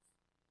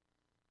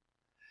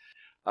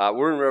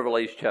We're in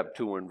Revelation chapter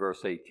 2 and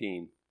verse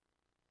 18.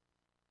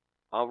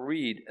 I'll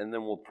read and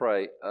then we'll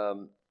pray.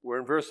 We're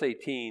in verse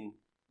 18,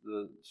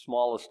 the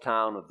smallest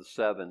town of the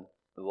seven,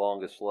 the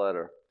longest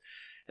letter.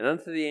 And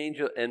unto the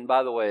angel, and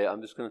by the way,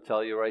 I'm just going to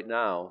tell you right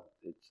now,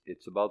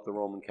 it's about the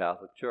Roman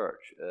Catholic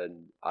Church.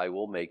 And I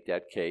will make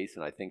that case,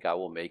 and I think I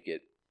will make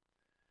it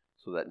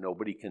so that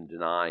nobody can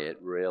deny it,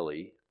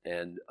 really.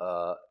 And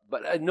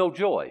but no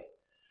joy.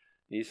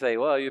 You say,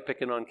 well, you're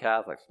picking on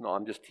Catholics. No,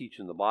 I'm just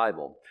teaching the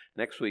Bible.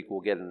 Next week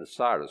we'll get into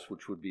Sardis,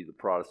 which would be the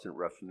Protestant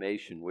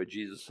Reformation, where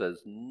Jesus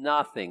says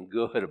nothing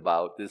good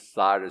about this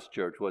Sardis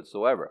church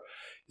whatsoever.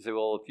 You say,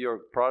 well, if you're a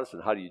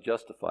Protestant, how do you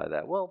justify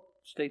that? Well,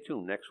 stay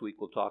tuned. Next week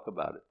we'll talk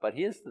about it. But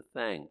here's the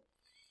thing.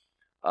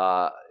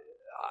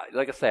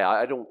 Like I say,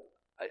 I'm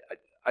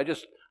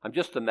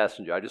just a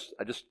messenger.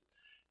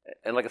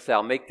 And like I say,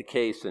 I'll make the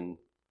case. And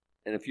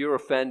if you're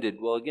offended,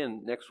 well,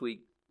 again, next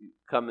week,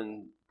 come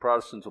and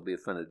Protestants will be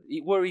offended.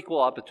 We're equal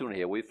opportunity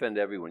here. We offend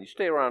everyone. You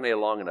stay around here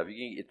long enough, you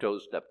can get your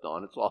toes stepped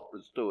on. It's all there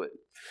is to it.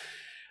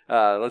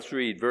 Let's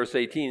read verse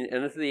 18.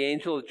 And unto the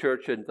angel of the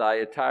church in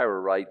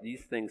Thyatira write,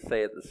 these things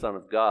saith the Son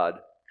of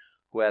God,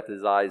 who hath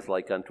his eyes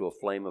like unto a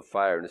flame of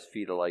fire, and his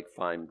feet are like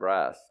fine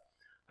brass.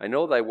 I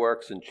know thy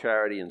works in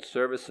charity and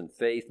service and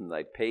faith and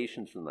thy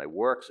patience and thy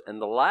works,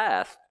 and the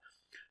last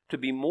to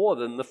be more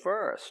than the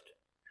first.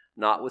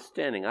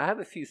 Notwithstanding, I have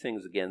a few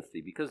things against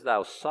thee, because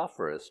thou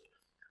sufferest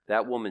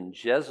that woman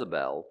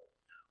Jezebel,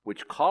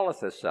 which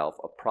calleth herself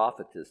a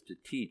prophetess, to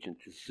teach and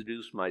to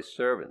seduce my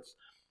servants,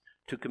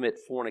 to commit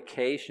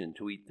fornication,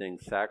 to eat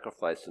things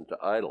sacrificed unto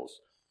idols.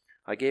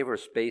 I gave her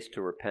space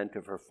to repent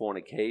of her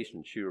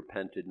fornication. She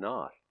repented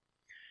not.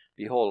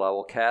 Behold, I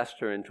will cast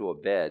her into a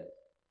bed,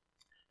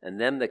 and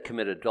them that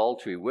commit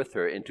adultery with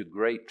her into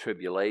great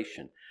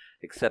tribulation,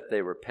 except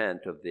they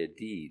repent of their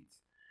deeds.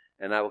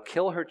 And I will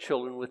kill her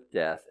children with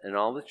death, and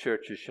all the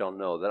churches shall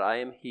know that I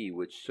am he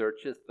which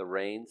searcheth the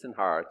reins and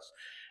hearts,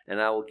 and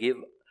I will give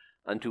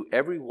unto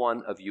every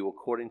one of you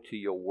according to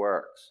your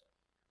works.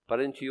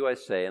 But unto you I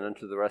say, and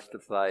unto the rest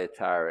of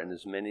Thyatira, and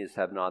as many as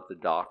have not the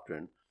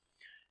doctrine,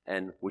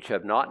 and which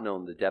have not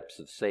known the depths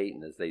of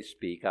Satan as they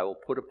speak, I will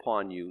put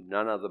upon you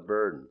none other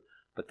burden,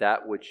 but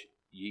that which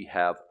ye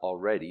have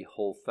already.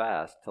 Hold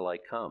fast till I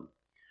come.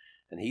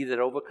 And he that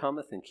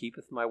overcometh and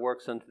keepeth my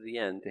works unto the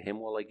end, to him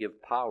will I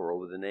give power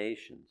over the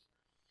nations.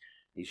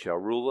 He shall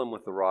rule them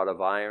with a rod of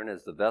iron,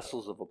 as the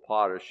vessels of a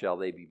potter shall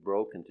they be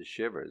broken to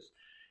shivers,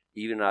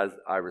 even as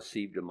I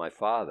received of my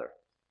Father.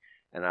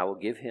 And I will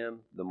give him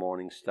the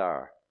morning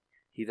star.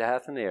 He that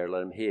hath an ear,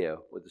 let him hear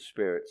what the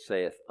Spirit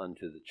saith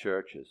unto the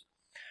churches.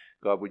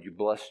 God, would you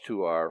bless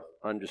to our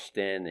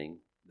understanding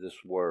this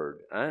word?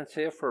 And it's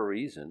here for a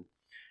reason.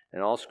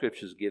 And all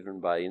Scripture is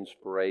given by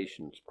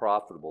inspiration. It's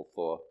profitable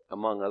for,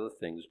 among other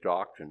things,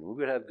 doctrine. We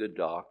would have good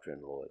doctrine,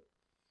 Lord.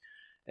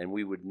 And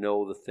we would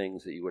know the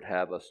things that you would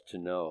have us to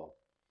know.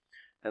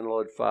 And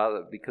Lord,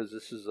 Father, because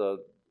this is a,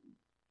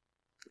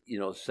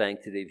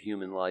 Sanctity of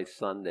Human Life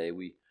Sunday,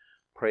 we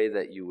pray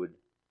that you would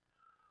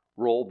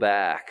roll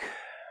back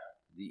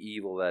the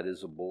evil that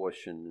is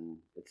abortion. And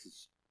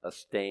it's a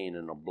stain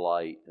and a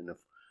blight. And if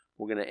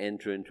we're going to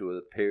enter into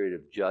a period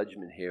of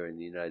judgment here in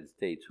the United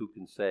States, who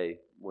can say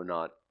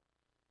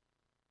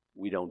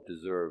we don't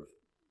deserve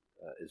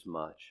as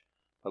much?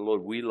 But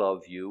Lord, we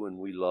love you and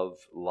we love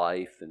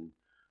life, and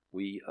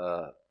we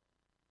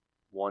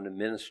want to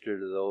minister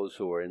to those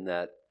who are in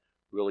that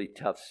really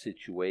tough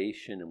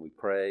situation, and we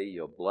pray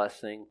your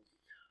blessing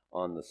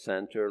on the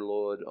center,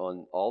 Lord,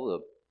 on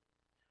all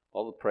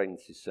the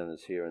pregnancy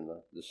centers here in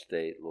the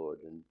state, Lord.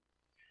 And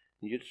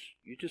you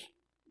just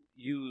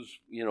use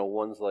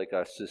ones like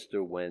our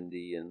sister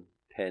Wendy and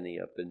Penny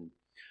up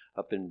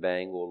in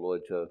Bangor,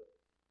 Lord, to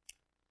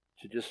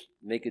just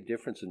make a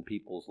difference in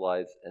people's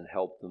lives and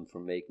help them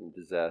from making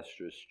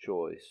disastrous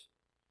choice.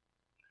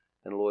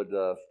 And Lord,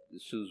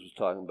 Suze was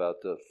talking about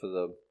for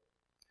the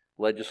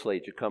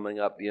legislature coming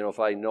up, if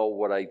I know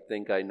what I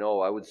think I know,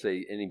 I would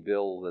say any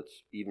bill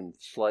that's even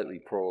slightly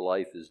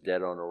pro-life is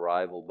dead on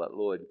arrival. But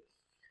Lord,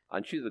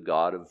 aren't you the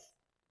God of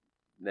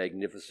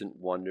magnificent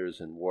wonders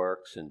and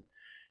works, and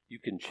you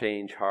can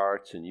change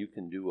hearts, and you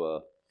can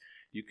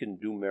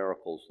do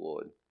miracles,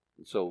 Lord.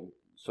 And so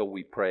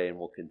we pray, and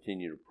we'll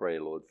continue to pray,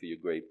 Lord, for your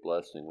great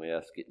blessing. We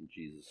ask it in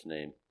Jesus'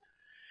 name.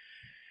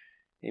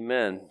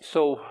 Amen.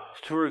 So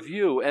to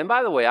review, and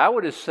by the way, I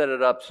would have set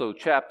it up so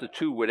chapter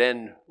 2 would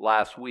end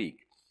last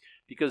week,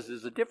 because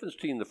there's a difference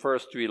between the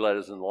first 3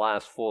 letters and the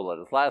last 4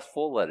 letters. Last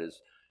 4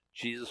 letters,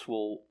 these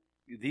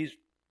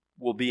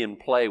will be in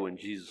play when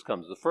Jesus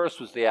comes. The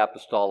first was the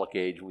apostolic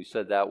age, and we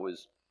said that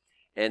was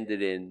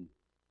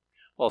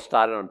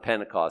started on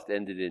Pentecost,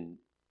 ended in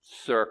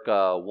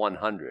circa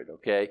 100,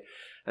 okay?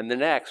 And the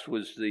next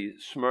was the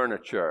Smyrna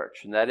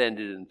church, and that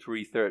ended in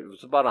 330. It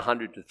was about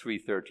 100 to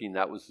 313.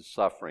 That was the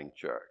suffering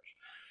church.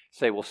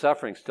 Say, well,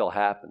 suffering still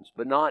happens,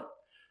 but not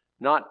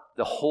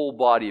the whole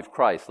body of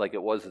Christ like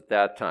it was at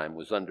that time,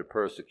 was under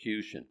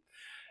persecution.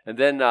 And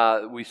then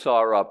we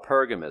saw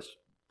Pergamos,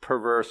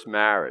 perverse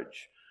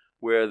marriage,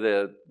 where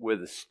the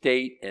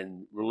state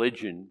and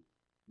religion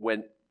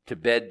went to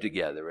bed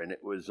together, and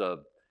it was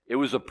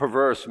a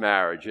perverse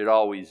marriage. It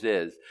always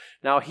is.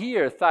 Now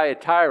here,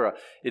 Thyatira,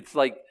 it's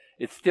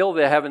still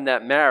they're having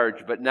that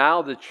marriage, but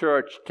now the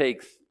church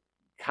takes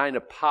kind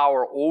of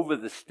power over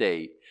the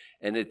state,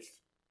 and it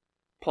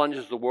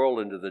plunges the world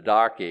into the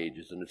dark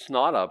ages. And it's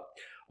not a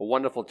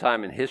wonderful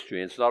time in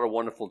history. It's not a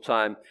wonderful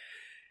time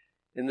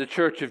in the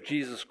Church of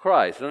Jesus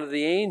Christ. Under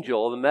the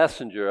angel, the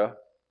messenger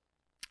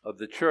of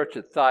the church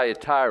at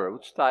Thyatira.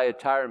 What's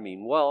Thyatira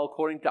mean? Well,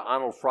 according to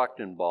Arnold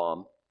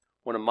Fruchtenbaum,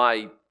 one of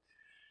my,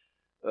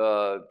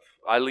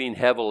 I lean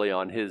heavily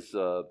on his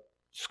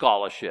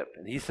scholarship,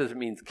 and he says it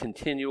means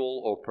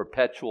continual or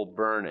perpetual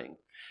burning.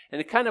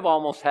 And it kind of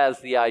almost has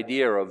the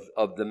idea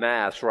of the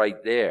Mass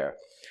right there.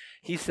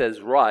 He says,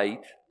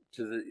 write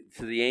to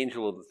the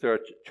angel of the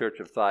church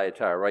of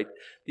Thyatira, right?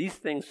 These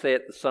things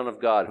saith the Son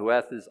of God, who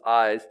hath his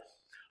eyes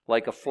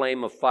like a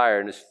flame of fire,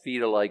 and his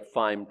feet are like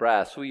fine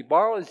brass. So he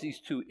borrows these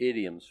two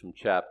idioms from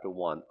chapter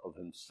 1 of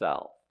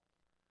himself.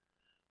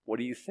 What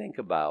do you think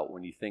about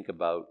when you think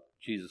about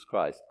Jesus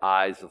Christ?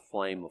 Eyes of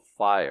flame of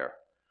fire.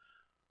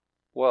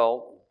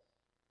 Well,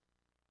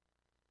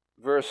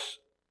 verse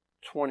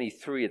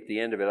 23 at the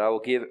end of it, I will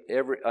give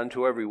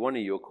unto every one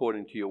of you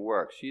according to your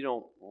works. You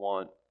don't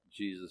want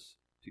Jesus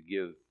to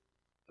give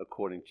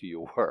according to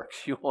your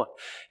works. You want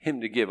him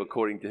to give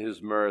according to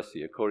his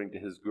mercy, according to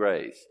his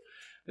grace.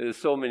 There's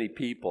so many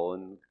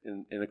people,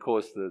 and of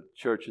course the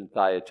church in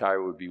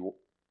Thyatira would be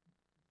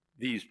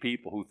these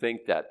people who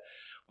think that,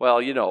 well,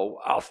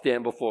 I'll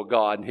stand before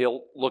God and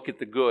he'll look at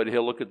the good,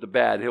 he'll look at the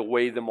bad, he'll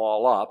weigh them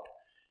all up,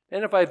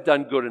 and if I've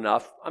done good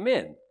enough, I'm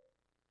in.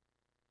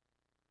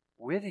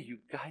 Where do you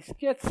guys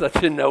get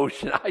such a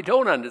notion? I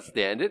don't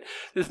understand it.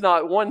 There's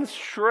not one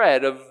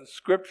shred of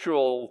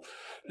scriptural,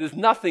 there's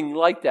nothing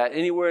like that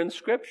anywhere in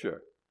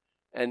Scripture.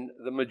 And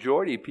the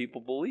majority of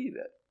people believe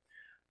it.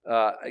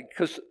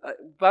 Because,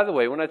 by the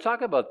way, when I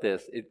talk about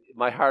this,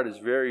 my heart is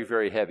very,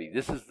 very heavy.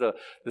 This is the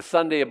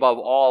Sunday above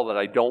all that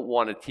I don't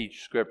want to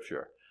teach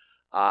Scripture.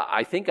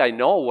 I think I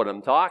know what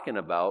I'm talking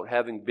about,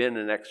 having been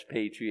an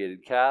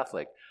expatriated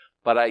Catholic.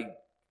 But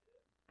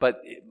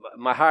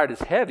my heart is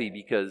heavy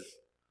because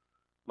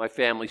my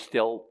family's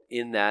still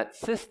in that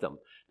system.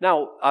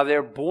 Now, are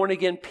there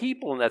born-again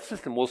people in that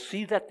system? We'll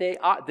see that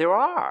there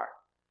are.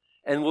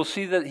 And we'll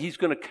see that he's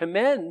going to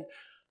commend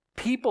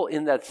people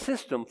in that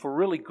system for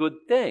really good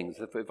things.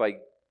 If I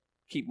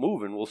keep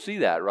moving, we'll see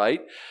that,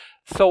 right?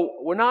 So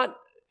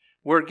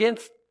we're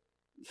against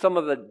some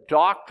of the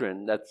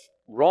doctrine that's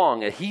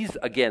wrong, and he's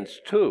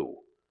against too.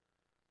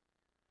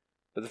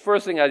 But the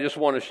first thing I just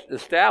want to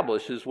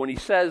establish is when he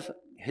says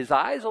his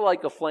eyes are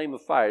like a flame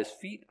of fire, his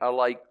feet are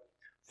like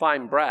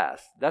fine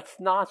brass, that's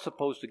not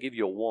supposed to give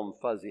you a warm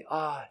fuzzy.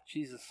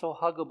 Jesus, so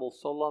huggable,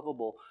 so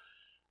lovable.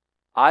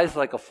 Eyes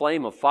like a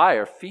flame of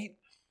fire, feet,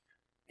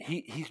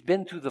 he's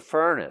been through the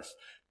furnace.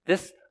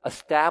 This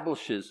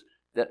establishes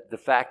the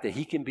fact that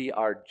he can be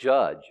our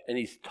judge, and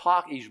he's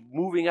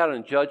moving out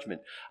in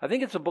judgment. I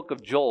think it's the book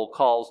of Joel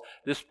calls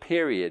this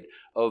period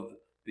of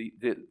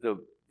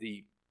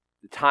the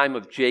time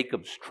of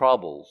Jacob's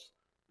troubles,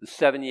 the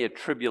 7-year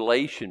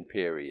tribulation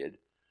period,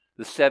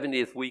 the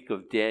 70th week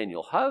of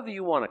Daniel, however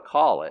you want to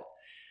call it.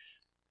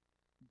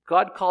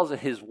 God calls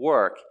it his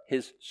work,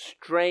 his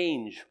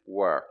strange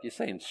work. You're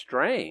saying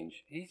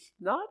strange? He's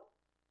not.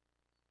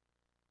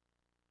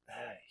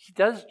 He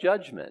does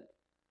judgment,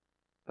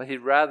 but he'd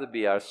rather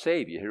be our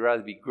Savior. He'd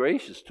rather be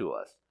gracious to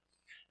us.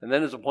 And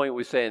then there's a point where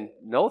we're saying,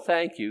 no,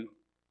 thank you.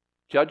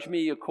 Judge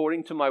me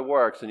according to my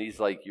works. And he's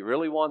like, you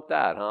really want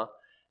that, huh?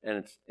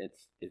 And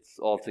it's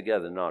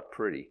altogether not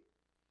pretty.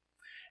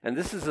 And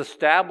this is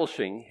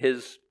establishing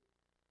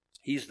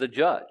he's the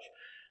judge.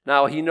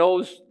 Now, he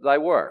knows thy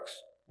works.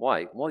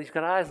 Why? Well, he's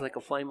got eyes like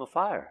a flame of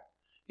fire.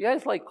 You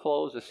guys like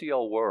clothes? I see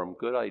y'all wear them.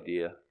 Good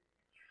idea.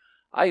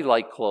 I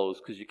like clothes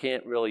because you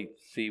can't really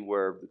see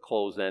where the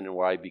clothes end and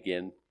where I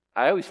begin.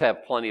 I always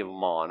have plenty of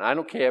them on. I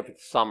don't care if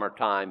it's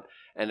summertime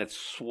and it's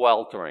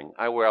sweltering.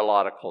 I wear a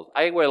lot of clothes.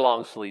 I wear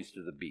long sleeves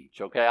to the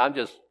beach, okay?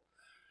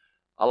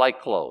 I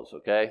like clothes,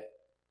 okay?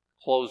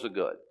 Clothes are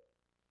good.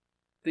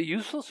 They're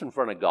useless in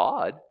front of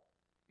God.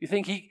 You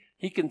think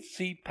he can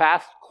see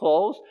past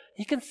clothes?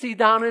 He can see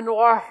down into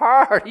our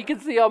heart. He can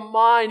see our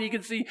mind. He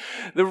can see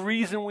the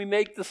reason we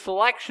make the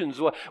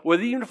selections.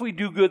 Whether even if we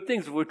do good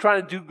things, if we're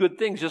trying to do good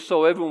things just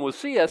so everyone will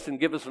see us and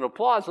give us an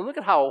applause, and look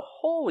at how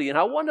holy and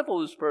how wonderful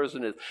this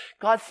person is.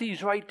 God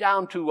sees right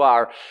down to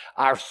our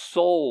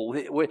soul.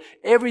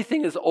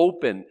 Everything is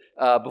open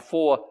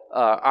before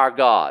our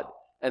God.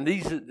 And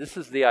this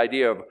is the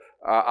idea of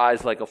our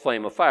eyes like a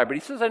flame of fire. But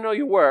he says, I know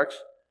your works,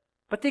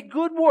 but they're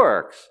good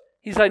works.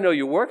 He says, I know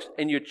your works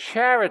and your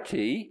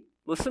charity.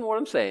 Listen to what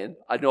I'm saying.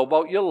 I know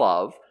about your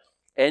love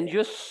and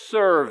your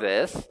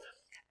service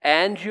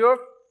and your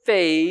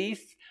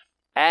faith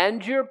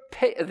and your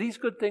are these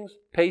good things?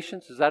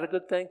 Patience, is that a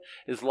good thing?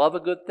 Is love a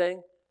good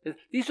thing?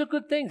 These are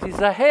good things. He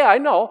said, hey, I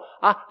know.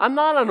 I'm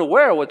not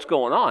unaware of what's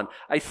going on.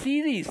 I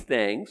see these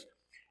things,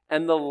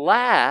 and the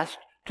last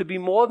to be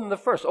more than the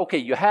first. Okay,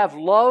 you have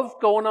love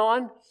going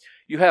on.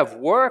 You have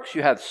works,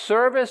 you have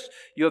service,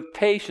 you have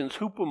patience,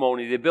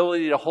 hupomone, the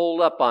ability to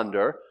hold up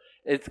under.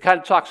 It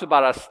kind of talks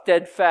about our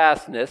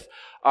steadfastness,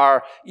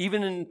 our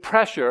even in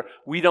pressure,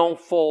 we don't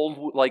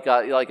fold like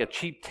a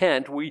cheap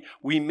tent. We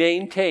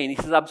maintain. He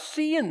says, I'm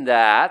seeing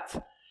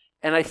that,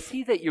 and I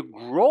see that you're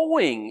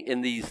growing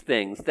in these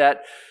things,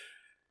 that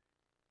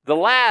the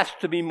last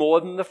to be more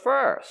than the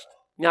first.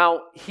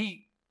 Now,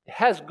 he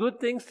has good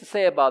things to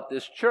say about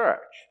this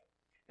church.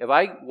 If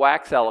I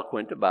wax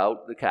eloquent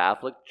about the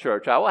Catholic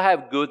Church, I will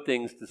have good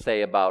things to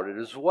say about it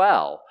as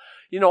well.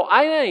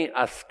 I ain't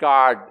a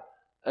scarred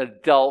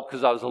adult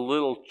because I was a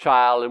little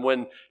child, and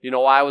when,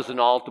 I was an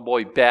altar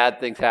boy, bad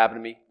things happened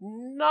to me.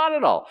 Not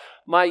at all.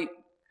 My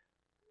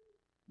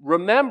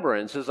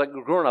remembrance as I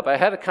grew growing up, I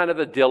had a kind of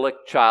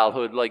idyllic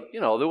childhood.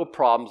 There were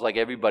problems like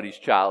everybody's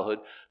childhood,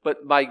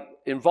 but my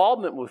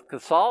involvement with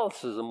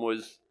Catholicism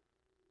was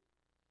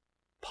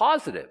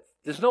positive.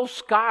 There's no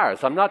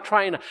scars. I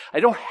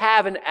don't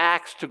have an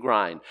axe to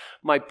grind.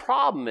 My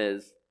problem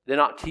is they're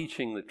not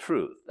teaching the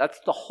truth. That's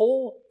the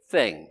whole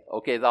thing,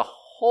 okay? The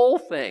whole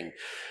thing.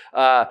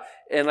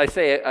 And I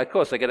say, of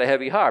course, I get a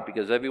heavy heart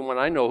because everyone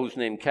I know who's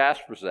named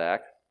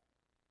Kasperzak,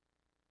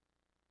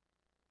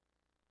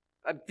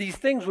 these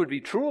things would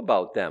be true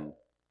about them.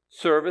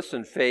 Service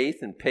and faith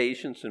and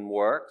patience and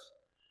works.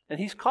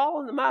 And he's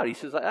calling them out. He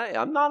says, hey,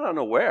 I'm not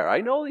unaware.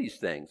 I know these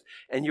things.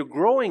 And you're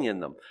growing in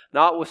them.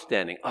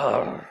 Notwithstanding,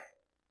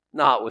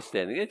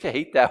 don't you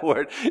hate that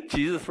word?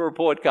 Jesus for a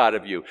report card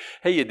of you.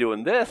 Hey, you're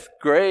doing this.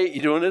 Great.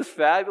 You're doing this.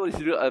 Fabulous.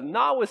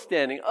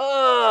 Notwithstanding,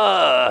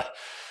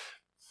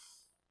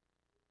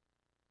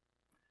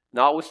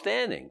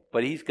 Notwithstanding.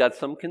 But he's got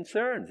some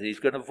concerns. And he's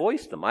going to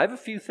voice them. I have a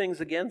few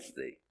things against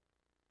thee.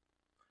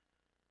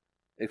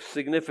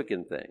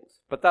 Significant things.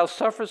 But thou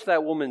sufferest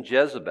that woman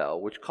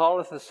Jezebel, which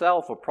calleth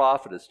herself a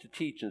prophetess, to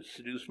teach and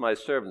seduce my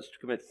servants to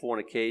commit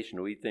fornication,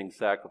 to eat things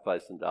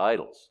sacrificed unto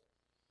idols.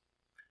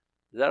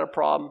 Is that a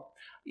problem?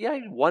 Yeah,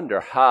 I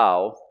wonder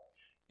how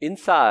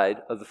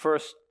inside of the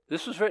first,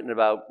 this was written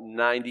about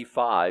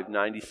 95,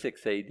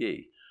 96 AD,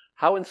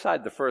 how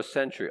inside the first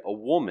century a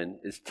woman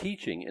is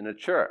teaching in a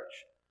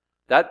church.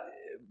 That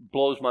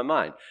blows my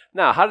mind.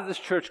 Now, how did this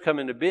church come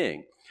into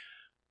being?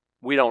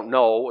 We don't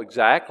know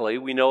exactly.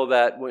 We know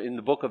that in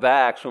the book of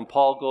Acts, when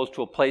Paul goes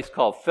to a place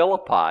called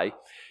Philippi,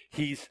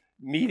 he's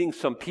meeting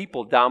some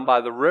people down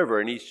by the river,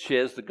 and he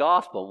shares the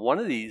gospel. One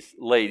of these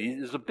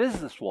ladies is a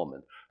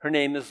businesswoman. Her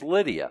name is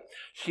Lydia.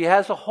 She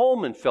has a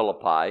home in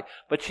Philippi,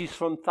 but she's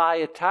from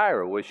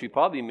Thyatira, where she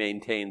probably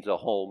maintains a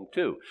home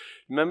too.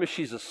 Remember,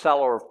 she's a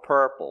seller of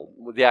purple.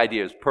 The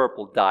idea is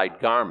purple dyed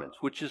garments,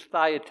 which is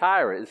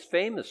Thyatira is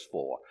famous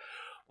for.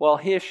 Well,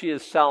 here she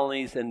is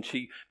selling these, and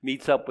she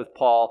meets up with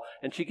Paul,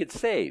 and she gets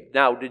saved.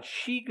 Now, did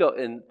she go,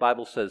 and the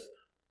Bible says,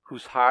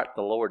 whose heart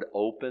the Lord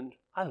opened?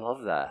 I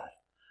love that.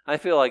 I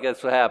feel like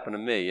that's what happened to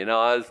me.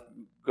 I was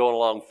going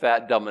along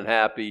fat, dumb, and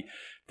happy,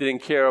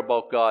 didn't care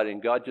about God,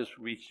 and God just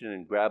reached in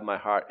and grabbed my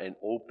heart and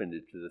opened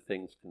it to the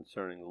things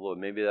concerning the Lord.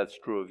 Maybe that's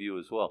true of you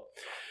as well.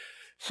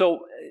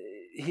 So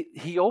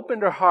he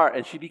opened her heart,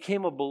 and she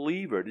became a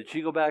believer. Did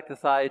she go back to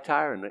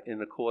Thyatira in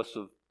the course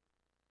of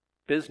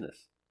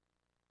business?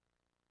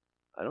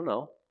 I don't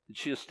know. Did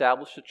she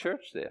establish a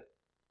church there?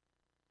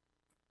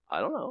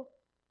 I don't know.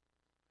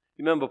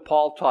 You remember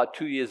Paul taught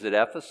 2 years at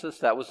Ephesus?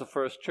 That was the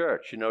first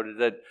church.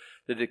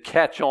 Did it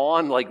catch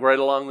on like right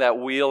along that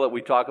wheel that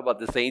we talk about,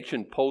 this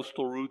ancient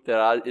postal route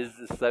that is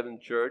the 7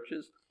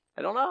 churches?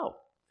 I don't know.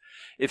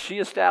 If she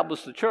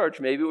established the church,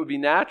 maybe it would be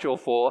natural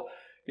for,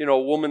 a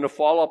woman to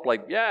follow up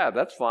like, yeah,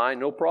 that's fine,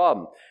 no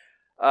problem.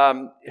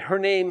 Her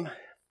name,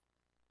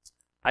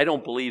 I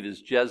don't believe,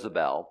 is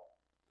Jezebel.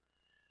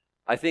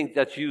 I think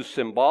that's used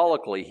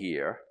symbolically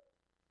here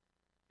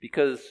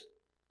because,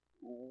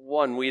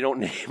 one, we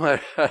don't name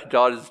our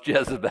daughters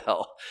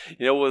Jezebel.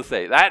 We'll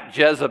say, that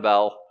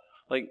Jezebel.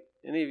 Like,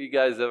 any of you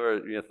guys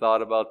ever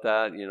thought about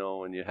that,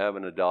 when you're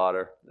having a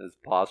daughter as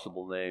a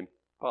possible name?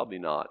 Probably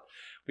not.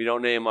 We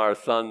don't name our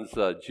sons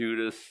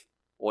Judas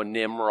or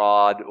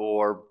Nimrod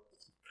or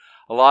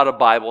a lot of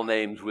Bible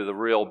names with a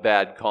real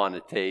bad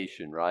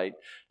connotation, right?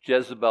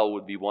 Jezebel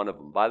would be one of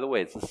them. By the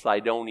way, it's a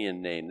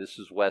Sidonian name. This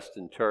is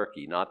Western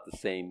Turkey, not the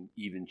same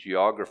even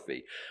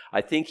geography.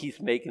 I think he's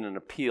making an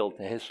appeal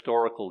to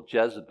historical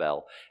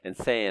Jezebel and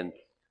saying,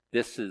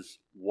 this is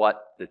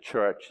what the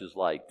church is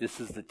like. This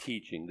is the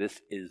teaching.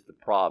 This is the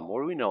problem.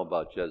 What do we know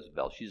about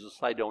Jezebel? She's a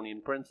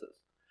Sidonian princess.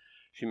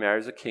 She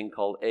marries a king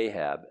called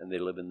Ahab, and they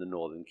live in the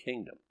northern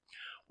kingdom.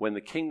 When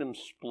the kingdom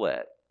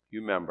split, you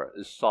remember,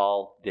 is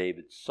Saul,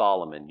 David,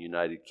 Solomon,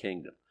 United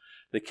Kingdom.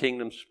 The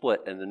kingdom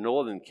split, and the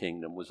northern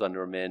kingdom was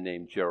under a man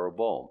named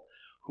Jeroboam,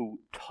 who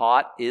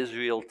taught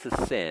Israel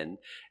to sin,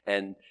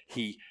 and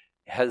he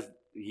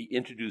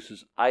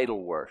introduces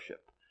idol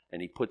worship,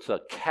 and he puts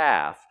a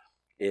calf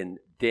in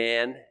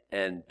Dan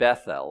and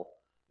Bethel.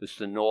 This is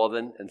the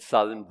northern and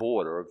southern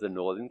border of the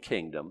northern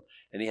kingdom,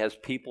 and he has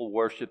people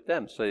worship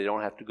them so they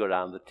don't have to go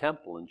down to the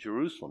temple in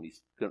Jerusalem.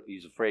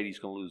 He's afraid he's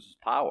going to lose his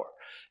power.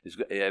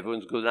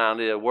 Everyone's going down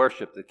there to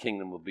worship. The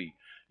kingdom will be,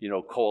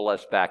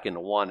 coalesce back into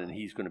one, and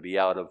he's going to be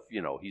out of,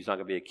 he's not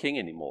going to be a king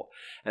anymore.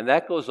 And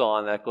that goes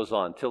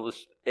on till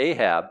this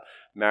Ahab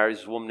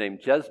marries a woman named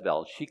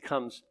Jezebel. She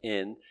comes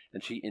in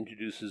and she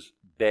introduces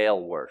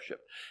Baal worship.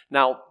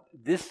 Now,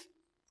 this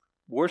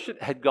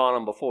worship had gone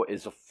on before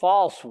is a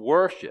false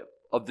worship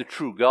of the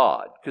true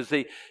God, because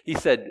he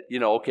said,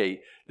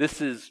 okay, this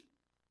is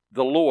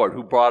the Lord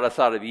who brought us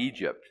out of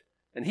Egypt.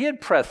 And he had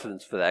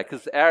precedence for that,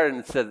 because Aaron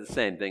had said the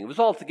same thing. It was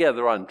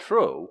altogether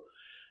untrue.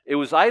 It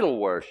was idol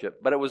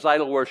worship, but it was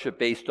idol worship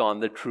based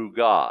on the true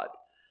God.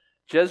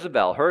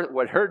 Jezebel,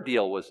 what her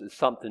deal was is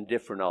something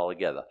different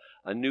altogether.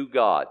 A new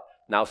God.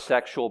 Now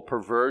sexual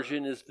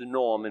perversion is the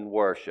norm in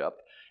worship,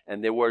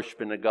 and they're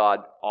worshiping a God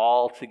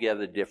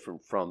altogether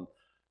different from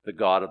the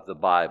God of the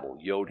Bible.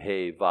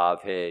 Yod-He,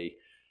 Vav-He,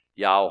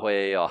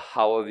 Yahweh, or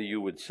however you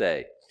would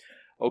say.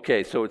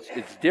 Okay, so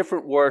it's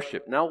different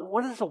worship. Now,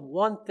 what is the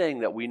one thing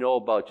that we know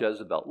about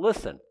Jezebel?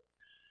 Listen,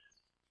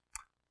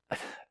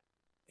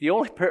 the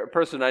only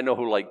person I know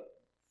who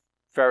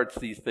ferrets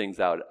these things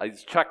out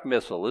is Chuck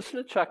Missler. Listen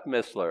to Chuck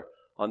Missler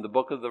on the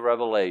book of the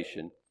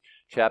Revelation,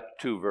 chapter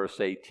 2,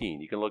 verse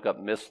 18. You can look up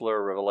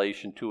Missler,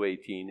 Revelation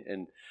 2:18,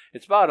 and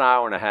it's about an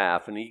hour and a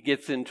half, and he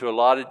gets into a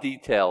lot of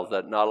details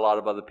that not a lot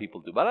of other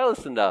people do. But I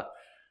listened to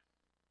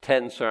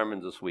 10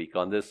 sermons this week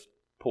on this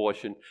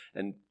portion,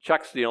 and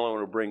Chuck's the only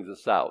one who brings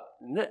this out.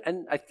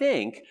 And I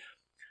think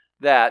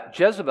that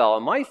Jezebel,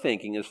 in my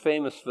thinking, is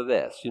famous for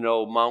this.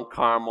 Mount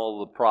Carmel,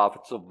 the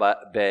prophets of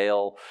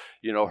Baal,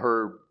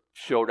 her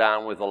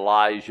showdown with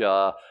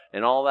Elijah,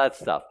 and all that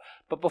stuff.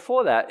 But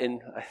before that,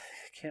 I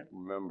can't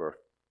remember,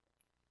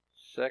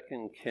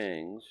 2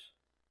 Kings,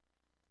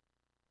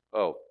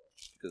 because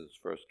it's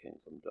 1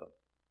 Kings, I'm done.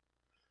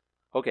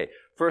 Okay,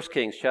 1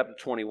 Kings chapter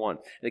 21.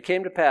 And it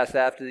came to pass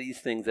after these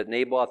things that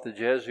Naboth the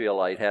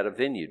Jezreelite had a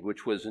vineyard,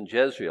 which was in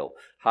Jezreel,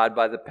 hard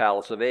by the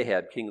palace of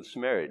Ahab, king of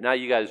Samaria. Now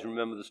you guys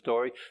remember the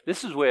story?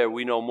 This is where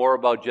we know more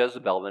about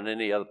Jezebel than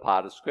any other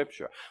part of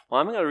Scripture.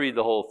 Well, I'm going to read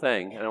the whole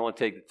thing, and I won't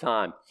take the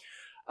time.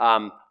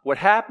 What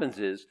happens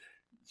is,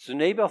 so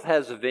Naboth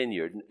has a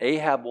vineyard, and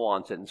Ahab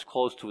wants it, and it's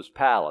close to his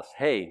palace.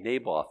 Hey,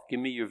 Naboth,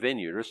 give me your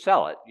vineyard, or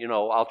sell it.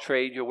 I'll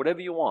trade you, whatever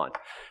you want.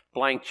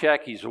 Blank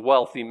check, he's a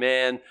wealthy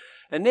man.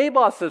 And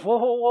Naboth says, whoa,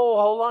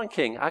 hold on,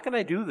 king. How can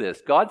I do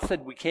this? God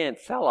said we can't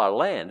sell our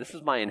land. This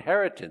is my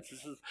inheritance.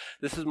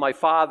 This is my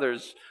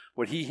father's,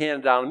 what he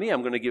handed down to me.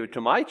 I'm going to give it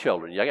to my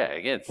children.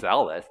 I can't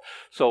sell this.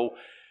 So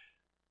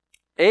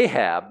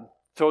Ahab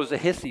throws a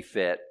hissy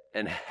fit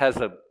and has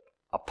a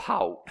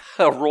pout,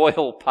 a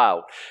royal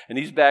pout. And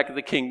he's back in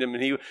the kingdom,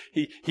 and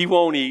he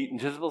won't eat. And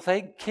Jezebel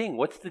says, hey, king,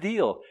 what's the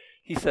deal?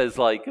 He says,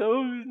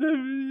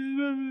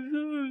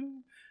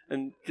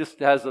 and just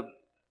has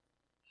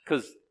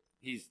because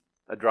he's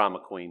a drama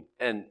queen.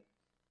 And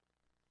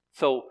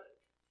so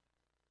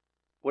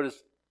what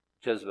does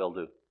Jezebel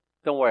do?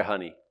 Don't worry,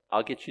 honey.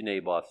 I'll get you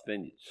Naboth's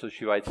vineyard. So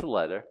she writes a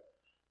letter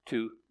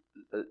to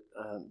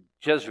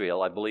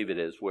Jezreel, I believe it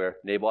is, where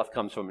Naboth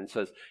comes from, and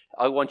says,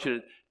 I want you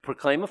to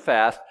proclaim a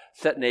fast,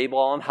 set Nabal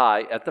on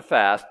high at the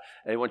fast,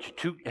 and I want you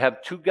to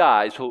have 2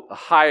 guys who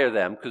hire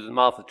them, because in the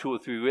mouth of 2 or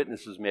 3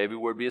 witnesses may every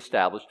word be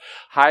established.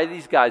 Hire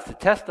these guys to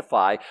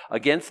testify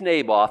against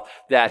Naboth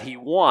that he,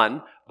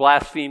 1,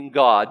 blasphemed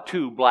God,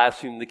 2,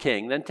 blasphemed the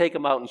king, then take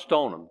him out and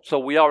stone him. So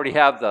we already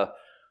have the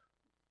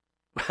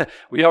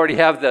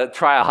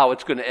trial, how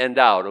it's going to end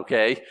out,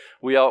 okay?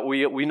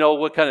 We know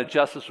what kind of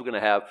justice we're going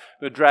to have.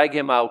 We're going to drag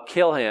him out,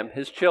 kill him,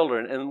 his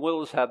children, and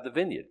we'll just have the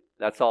vineyard.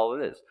 That's all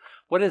it is.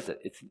 What is it?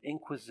 It's an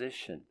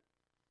inquisition.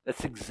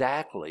 That's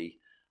exactly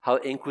how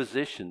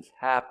inquisitions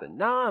happen.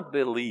 Now, I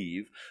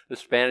believe the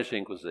Spanish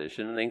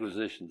Inquisition and the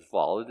Inquisitions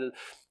followed.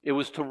 It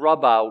was to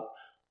rub out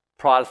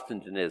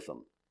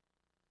Protestantism.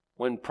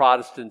 When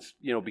Protestants,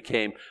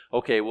 became,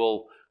 okay,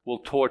 we'll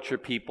torture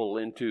people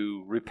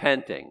into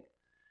repenting.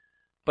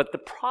 But the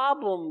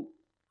problem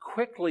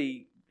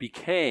quickly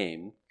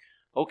became,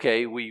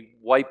 okay, we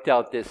wiped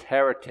out this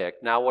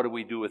heretic. Now what do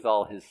we do with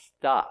all his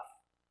stuff?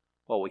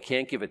 Well, we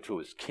can't give it to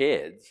his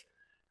kids,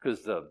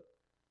 because the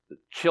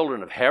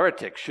children of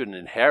heretics shouldn't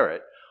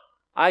inherit.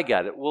 I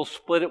got it. We'll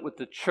split it with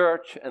the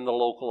church and the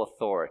local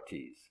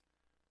authorities.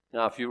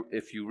 Now,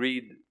 if you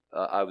read,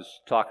 I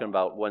was talking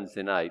about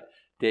Wednesday night,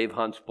 Dave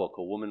Hunt's book,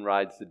 A Woman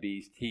Rides the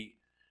Beast, he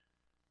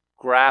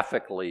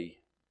graphically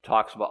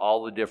talks about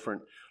all the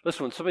different...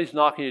 Listen, when somebody's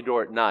knocking your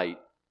door at night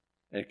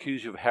and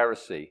accuse you of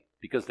heresy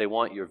because they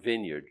want your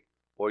vineyard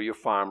or your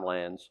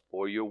farmlands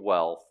or your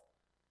wealth,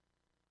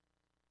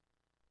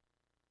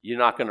 you're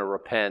not going to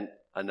repent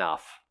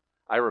enough.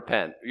 I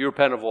repent. You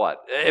repent of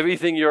what?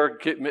 Everything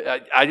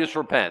I just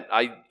repent.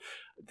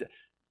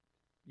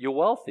 You're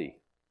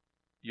wealthy.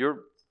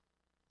 You're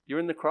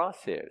in the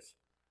crosshairs.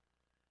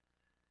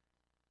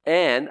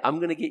 And I'm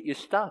going to get your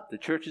stuff. The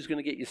church is going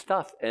to get your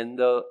stuff, and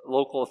the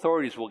local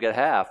authorities will get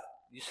half.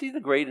 You see the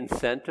great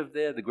incentive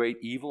there, the great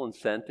evil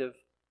incentive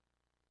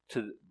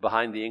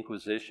behind the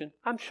Inquisition?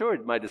 I'm sure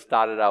it might have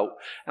started out.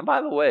 And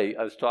by the way,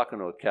 I was talking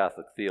to a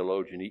Catholic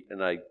theologian,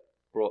 and I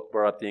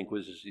brought up the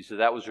Inquisition. He said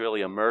that was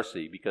really a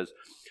mercy, because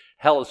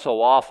hell is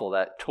so awful,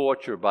 that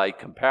torture by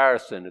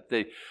comparison, if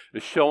they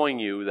are showing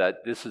you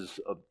that this is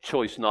a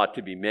choice not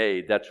to be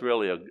made, that's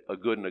really a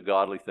good and a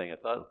godly thing. I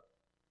thought,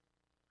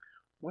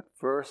 what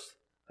verse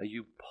are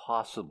you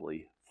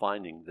possibly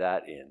finding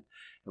that in?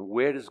 And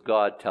where does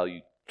God tell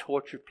you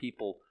torture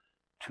people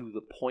to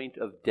the point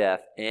of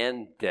death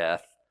and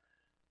death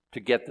to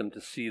get them to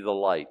see the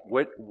light?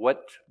 What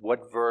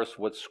verse,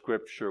 what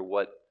scripture,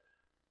 what...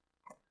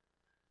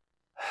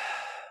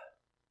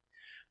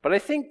 But I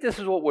think this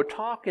is what we're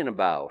talking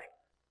about.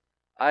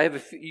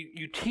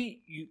 You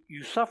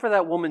suffer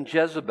that woman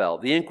Jezebel,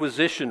 the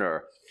Inquisitioner.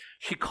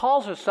 She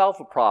calls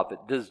herself a prophet.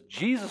 Does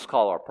Jesus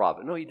call her a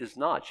prophet? No, he does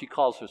not. She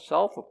calls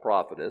herself a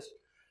prophetess.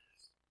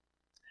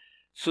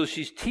 So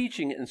she's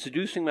teaching and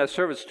seducing my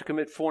servants to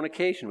commit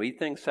fornication, to eat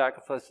things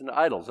sacrificed unto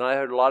idols. And I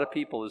heard a lot of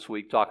people this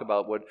week talk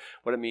about what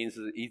it means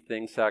to eat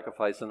things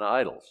sacrificed unto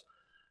idols.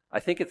 I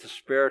think it's a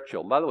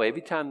spiritual. By the way,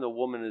 every time the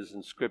woman is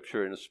in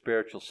Scripture in a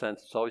spiritual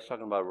sense, it's always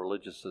talking about a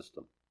religious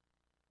system.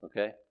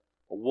 Okay?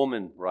 A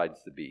woman rides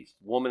the beast.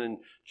 A woman in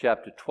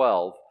chapter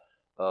 12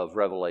 of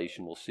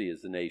Revelation we'll see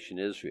is the nation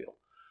Israel.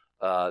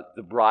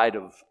 The bride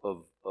of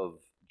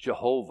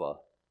Jehovah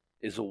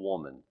is a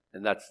woman,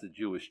 and that's the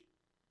Jews.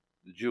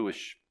 The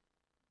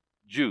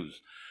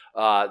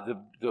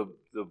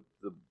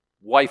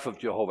wife of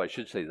Jehovah, I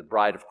should say, the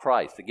bride of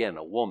Christ, again,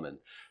 a woman.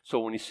 So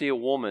when you see a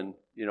woman,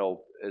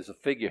 as a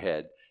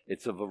figurehead,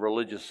 it's of a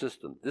religious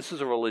system. This is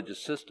a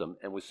religious system,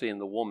 and we're seeing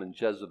the woman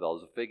Jezebel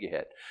as a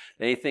figurehead.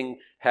 Anything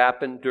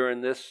happened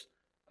during this,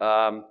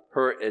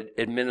 her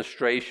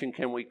administration,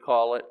 can we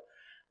call it?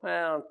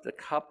 Well, a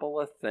couple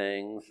of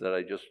things that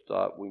I just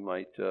thought we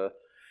might...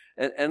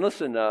 And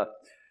listen,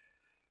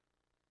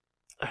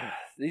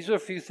 these are a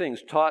few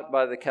things taught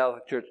by the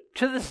Catholic Church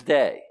to this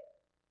day.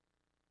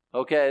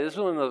 Okay, this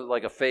was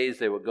like a phase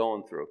they were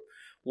going through.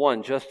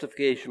 1,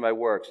 justification by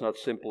works, not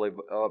simply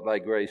by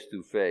grace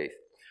through faith.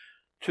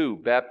 2,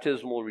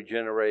 baptismal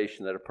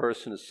regeneration, that a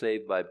person is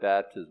saved by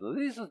baptism.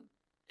 These are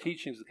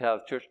teachings of the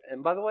Catholic Church.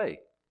 And by the way,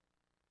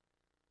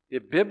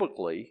 they're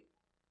biblically,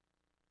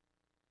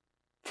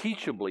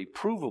 teachably,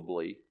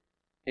 provably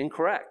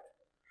incorrect.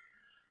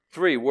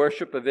 3,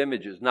 worship of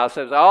images. Now it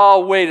says,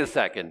 oh, wait a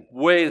second.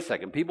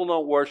 People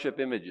don't worship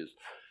images.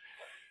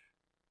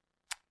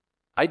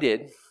 I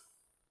did.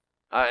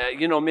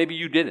 Maybe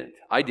you didn't.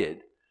 I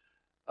did.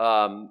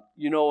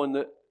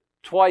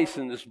 Twice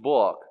in this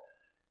book,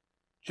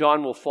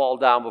 John will fall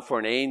down before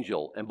an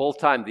angel, and both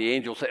times the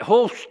angel say,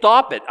 oh,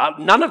 stop it.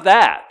 None of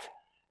that.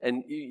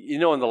 And,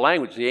 in the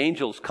language, the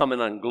angel's coming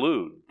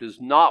unglued,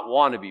 does not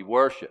want to be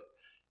worshipped,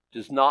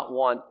 does not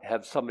want to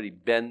have somebody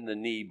bend the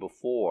knee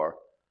before.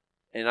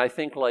 And I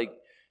think that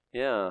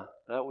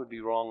would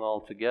be wrong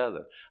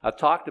altogether. I've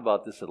talked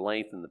about this at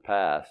length in the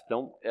past.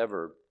 Don't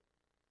ever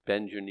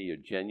bend your knee or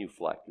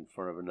genuflect in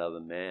front of another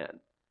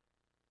man.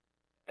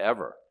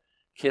 Ever.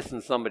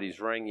 Kissing somebody's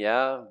ring,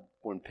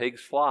 when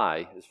pigs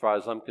fly, as far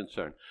as I'm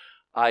concerned.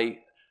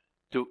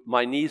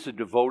 My knees are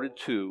devoted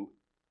to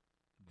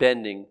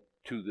bending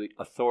to the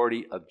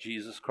authority of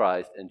Jesus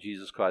Christ and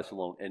Jesus Christ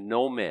alone, and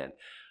no man.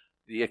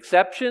 The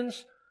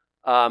exceptions,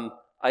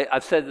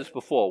 I've said this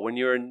before, when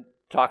you're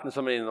talking to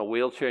somebody in a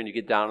wheelchair and you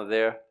get down to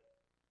there,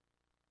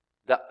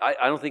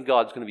 I don't think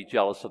God's going to be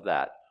jealous of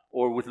that.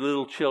 Or with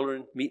little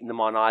children, meeting them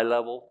on eye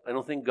level, I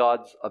don't think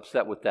God's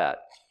upset with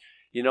that.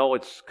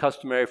 It's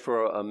customary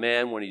for a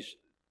man when he's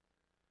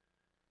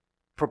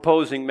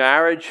proposing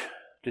marriage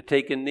to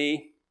take a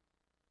knee.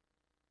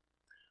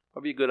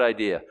 Probably a good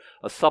idea.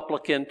 A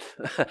supplicant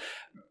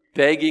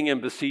begging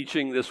and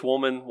beseeching this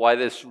woman why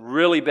this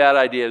really bad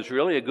idea is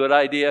really a good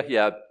idea.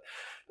 Yeah,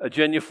 a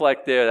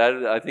genuflect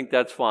there, I think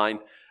that's fine.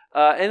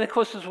 And of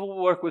course, this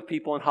will work with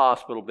people in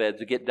hospital beds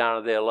to get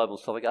down to their level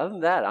and stuff like that. Other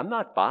than that, I'm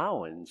not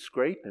bowing and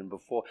scraping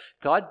before.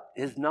 God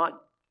is not,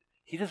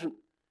 He doesn't,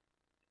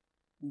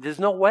 there's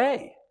no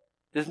way.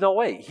 There's no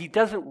way. He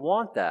doesn't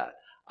want that.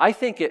 I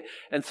think it,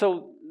 and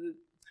so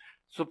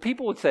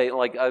people would say,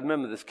 I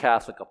remember this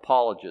Catholic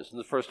apologist, and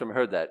the first time I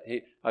heard that,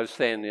 I was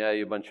saying, you're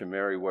a bunch of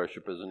Mary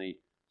worshippers, and he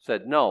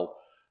said, no,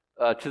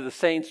 to the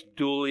saints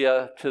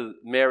dulia, to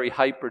Mary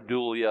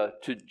hyperdulia,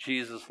 to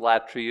Jesus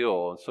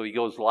latrio. And so he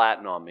goes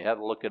Latin on me. I had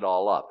to look it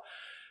all up.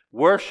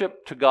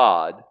 Worship to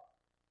God,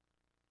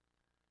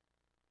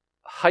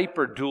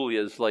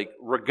 hyperdulia is like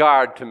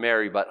regard to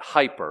Mary, but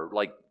hyper,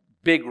 like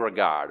big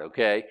regard,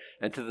 okay?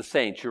 And to the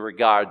saints, you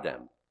regard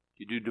them.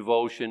 You do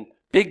devotion,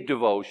 big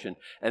devotion,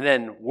 and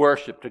then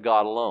worship to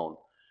God alone.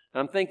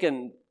 And I'm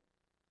thinking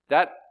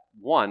that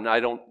one, I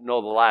don't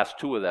know the last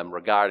two of them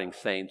regarding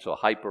saints or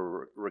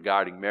hyper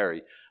regarding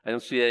Mary. I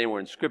don't see it anywhere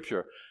in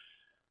Scripture.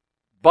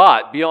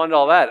 But beyond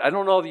all that, I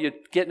don't know if you're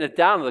getting it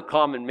down to the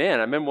common man.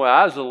 I remember when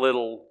I was a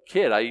little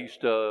kid,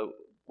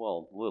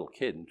 little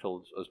kid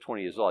until I was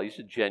 20 years old, I used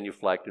to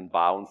genuflect and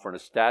bow in front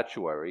of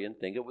statuary and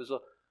think it was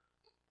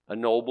a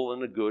noble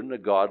and a good and a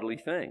godly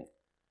thing.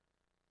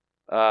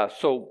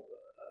 So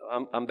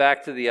I'm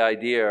back to the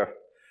idea,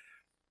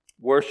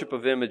 worship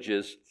of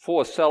images.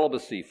 4,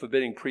 celibacy,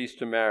 forbidding priests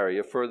to marry,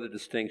 a further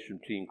distinction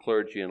between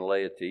clergy and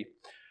laity.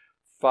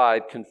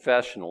 5,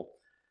 confessional.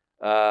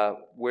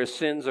 where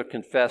sins are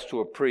confessed to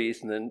a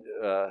priest, and then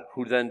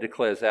who then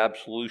declares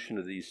absolution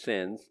of these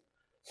sins.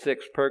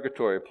 6,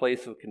 purgatory, a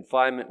place of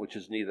confinement which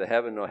is neither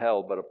heaven nor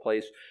hell, but a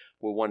place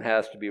where one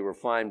has to be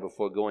refined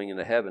before going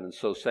into heaven, and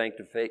so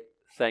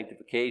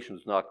sanctification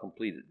is not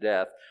complete at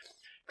death.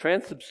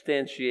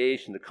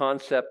 Transubstantiation, the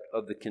concept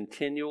of the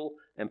continual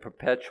and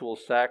perpetual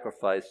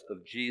sacrifice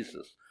of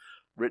Jesus,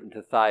 written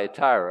to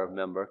Thyatira,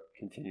 remember,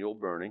 continual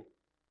burning.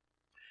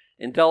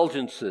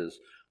 Indulgences,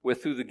 where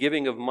through the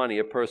giving of money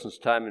a person's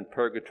time in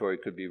purgatory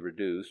could be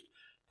reduced.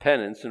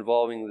 Penance,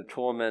 involving the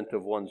torment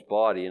of one's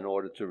body in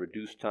order to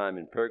reduce time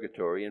in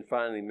purgatory. And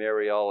finally,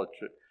 Mariolatry,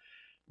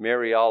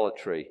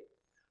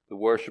 the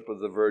worship of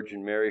the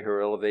Virgin Mary,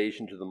 her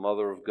elevation to the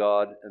Mother of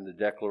God, and the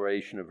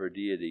declaration of her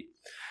deity.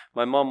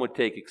 My mom would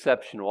take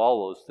exception to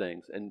all those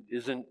things. And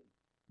isn't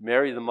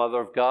Mary the Mother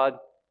of God?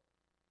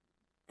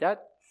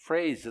 That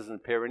phrase doesn't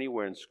appear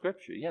anywhere in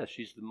Scripture. Yes,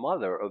 she's the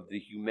mother of the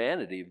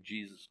humanity of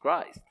Jesus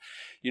Christ.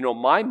 You know,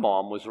 my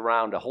mom was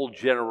around a whole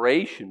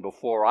generation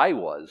before I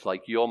was,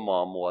 like your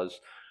mom was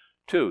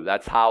too.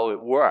 That's how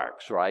it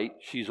works, right?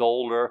 She's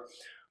older,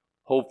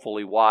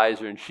 hopefully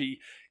wiser, and she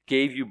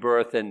gave you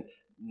birth and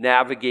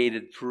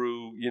navigated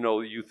through,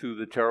 you through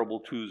the terrible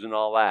twos and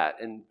all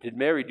that. And did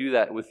Mary do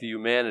that with the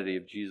humanity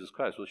of Jesus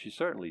Christ? Well, she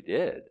certainly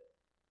did.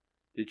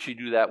 Did she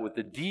do that with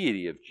the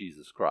deity of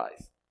Jesus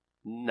Christ?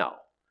 No.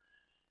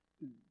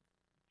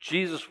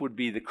 Jesus would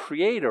be the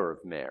creator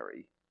of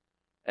Mary.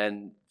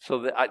 And so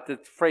the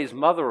phrase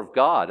Mother of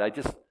God, I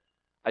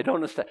don't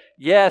understand.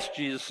 Yes,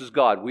 Jesus is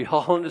God. We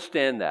all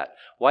understand that.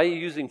 Why are you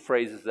using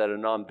phrases that are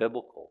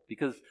non-biblical?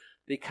 Because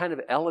they kind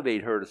of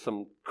elevate her to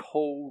some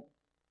co-deity.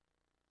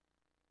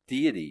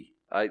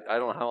 I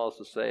don't know how else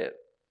to say it.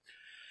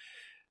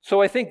 So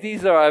I think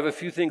I have a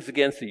few things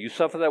against it. You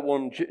suffer that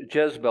woman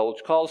Jezebel,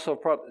 which calls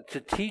herself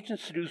to teach and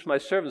seduce my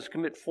servants to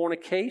commit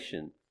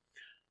fornication.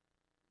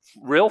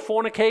 Real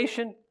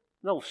fornication?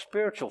 No,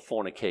 spiritual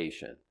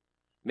fornication.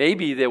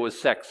 Maybe there was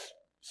sex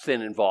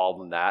sin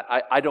involved in that.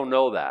 I don't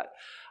know that.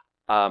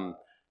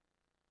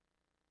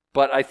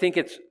 But I think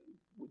it's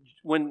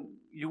when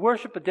you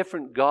worship a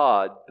different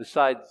God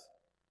besides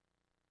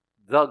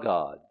the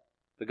God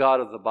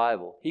of the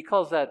Bible, he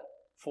calls that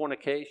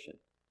fornication.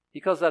 He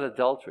calls that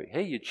adultery.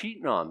 Hey, you're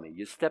cheating on me.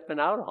 You're stepping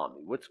out on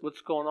me.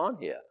 What's going on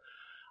here?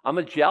 I'm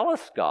a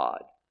jealous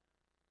God.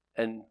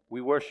 And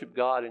we worship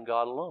God and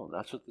God alone.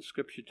 That's what the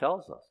Scripture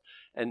tells us.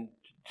 And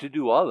to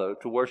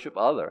worship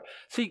other.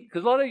 See,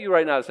 because a lot of you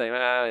right now are saying,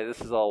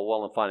 this is all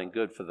well and fine and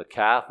good for the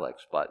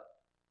Catholics, but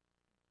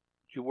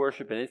do you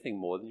worship anything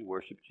more than you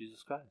worship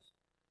Jesus Christ?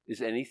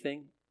 Is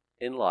anything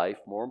in life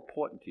more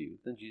important to you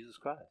than Jesus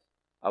Christ?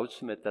 I would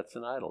submit that's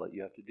an idol that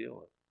you have to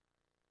deal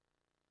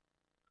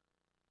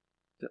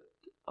with.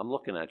 I'm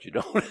looking at you.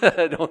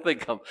 Don't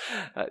think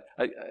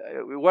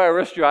why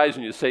rest your eyes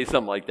when you say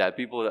something like that.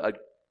 People,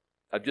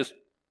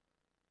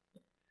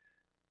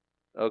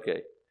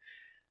 okay.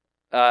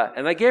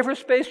 And I gave her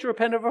space to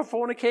repent of her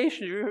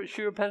fornication.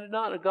 She repented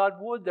not, and God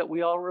would that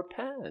we all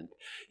repent.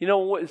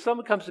 When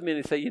someone comes to me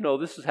and they say,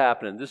 this is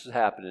happening,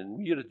 and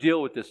we got to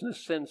deal with this and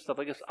this sin stuff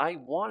like this. I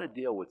want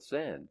to deal with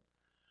sin.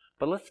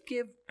 But let's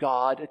give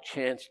God a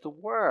chance to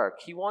work.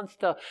 He wants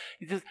to,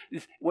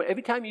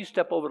 every time you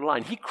step over the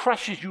line, he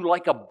crushes you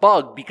like a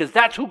bug because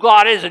that's who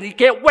God is and he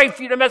can't wait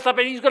for you to mess up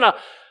and he's going to,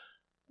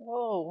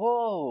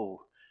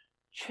 whoa,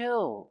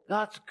 chill.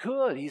 God's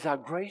good. He's our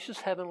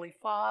gracious Heavenly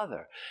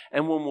Father.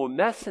 And when we're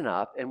messing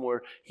up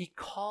he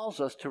calls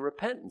us to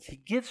repentance. He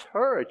gives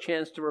her a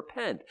chance to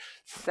repent.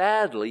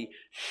 Sadly,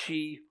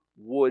 she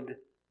would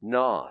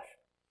not.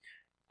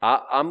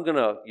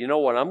 You know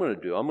what I'm going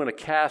to do? I'm going to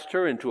cast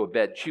her into a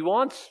bed. She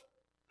wants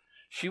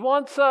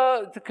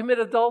to commit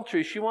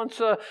adultery. She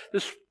wants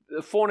this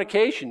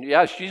fornication.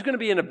 Yeah, she's going to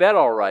be in a bed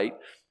all right.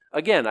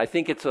 Again, I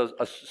think it's a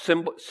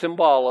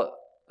symbology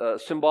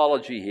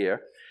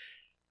here.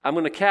 I'm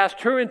going to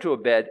cast her into a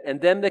bed and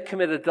then they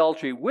commit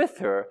adultery with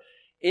her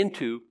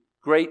into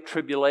great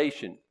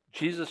tribulation.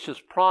 Jesus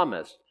just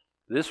promised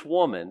this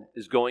woman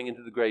is going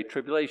into the great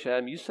tribulation.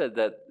 Adam, you said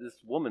that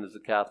this woman is the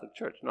Catholic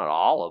Church. Not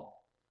all of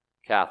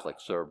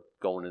Catholics are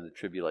going into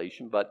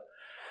tribulation, but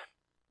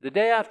the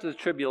day after the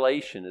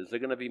tribulation, is there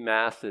going to be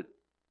Mass at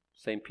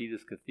St.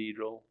 Peter's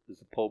Cathedral? Is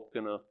the Pope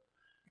going to...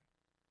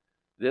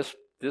 This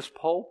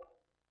Pope?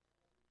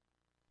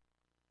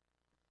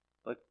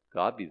 Let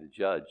God be the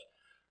judge.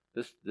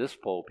 This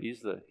Pope,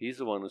 he's the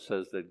one who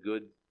says that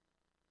good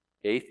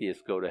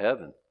atheists go to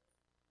heaven.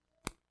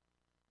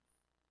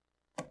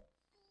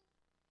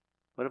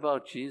 What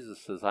about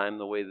Jesus says, I am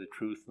the way, the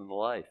truth, and the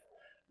life?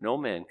 No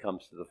man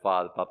comes to the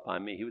Father but by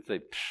me. He would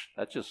say,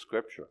 that's just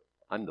Scripture.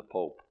 I'm the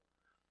Pope.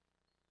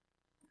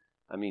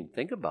 I mean,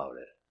 think about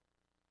it.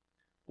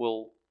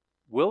 Will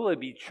there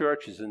be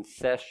churches in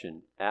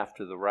session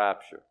after the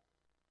rapture?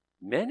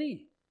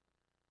 Many.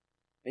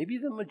 Maybe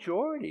the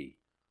majority.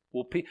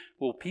 Will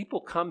people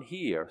come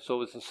here?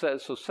 So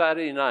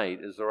Saturday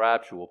night is the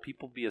rapture. Will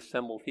people be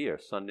assembled here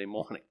Sunday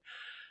morning?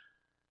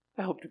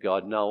 I hope to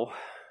God, no.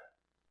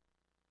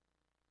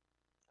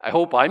 I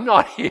hope I'm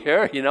not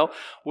here,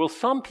 Will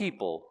some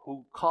people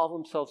who call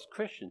themselves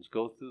Christians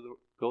go through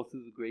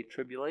the Great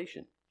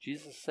Tribulation?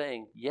 Jesus is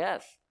saying,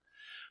 yes.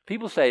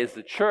 People say, is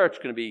the church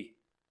going to be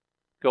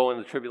going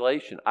the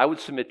tribulation? I would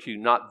submit to you,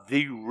 not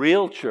the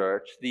real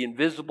church, the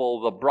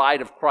invisible, the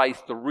bride of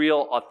Christ, the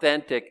real,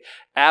 authentic,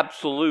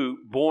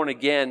 absolute,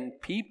 born-again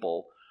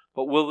people,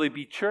 but will there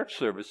be church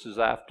services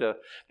after?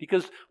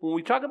 Because when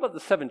we talk about the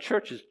 7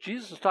 churches,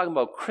 Jesus is talking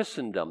about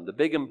Christendom, the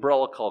big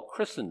umbrella called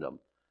Christendom.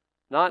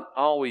 Not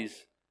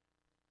always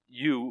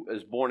you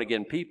as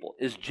born-again people.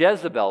 Is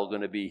Jezebel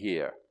going to be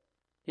here?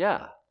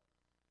 Yeah.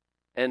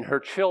 And her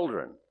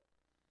children.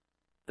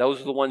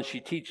 Those are the ones she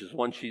teaches,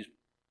 ones she's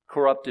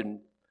corrupted.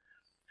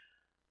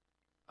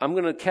 I'm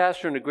going to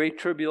cast her into great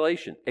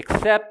tribulation,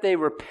 except they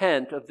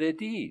repent of their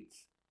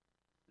deeds.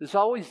 There's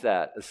always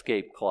that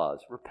escape clause.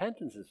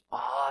 Repentance is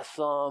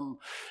awesome.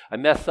 I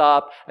mess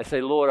up. I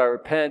say, Lord, I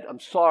repent. I'm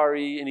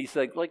sorry. And he's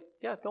like,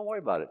 yeah, don't worry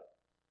about it.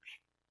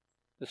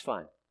 It's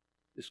fine.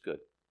 It's good.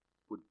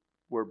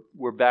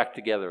 We're back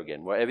together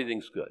again, where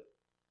everything's good.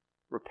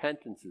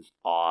 Repentance is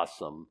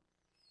awesome.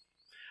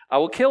 I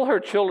will kill her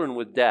children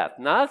with death.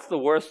 Now, that's the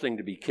worst thing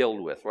to be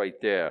killed with right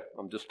there.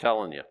 I'm just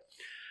telling you.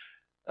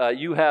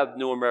 You have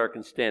New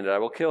American Standard. I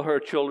will kill her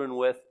children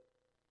with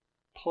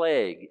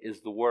plague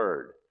is the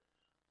word.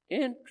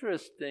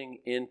 Interesting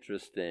in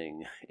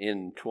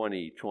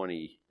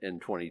 2020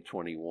 and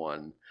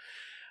 2021.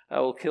 I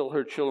will kill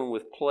her children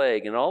with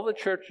plague, and all the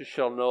churches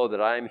shall know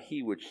that I am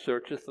he which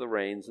searcheth the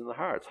reins and the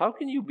hearts. How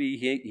can you be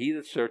he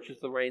that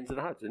searcheth the reins and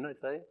the hearts? Didn't I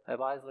tell you? I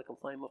have eyes like a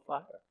flame of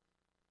fire.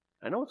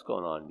 I know what's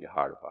going on in your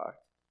heart of hearts.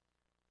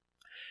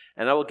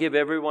 And I will give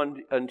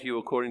everyone unto you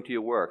according to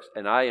your works.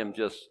 And I am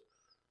just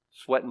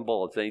sweating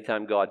bullets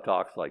anytime God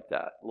talks like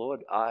that.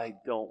 Lord, I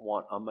don't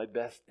want on my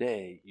best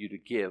day you to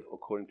give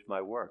according to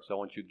my works. I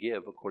want you to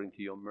give according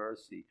to your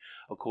mercy,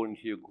 according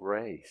to your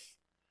grace.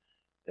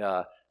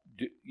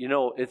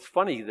 It's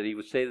funny that he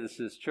would say this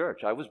to his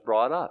church. I was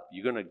brought up.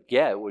 You're going to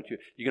get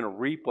you're going to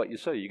reap what you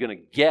sow. You're going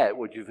to get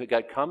what you've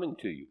got coming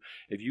to you.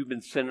 If you've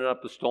been sending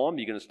up a storm,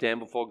 you're going to stand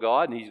before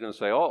God and he's going to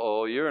say,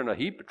 you're in a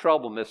heap of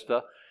trouble,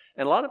 mister.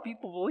 And a lot of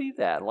people believe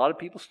that. A lot of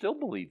people still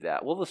believe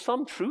that. Well, there's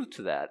some truth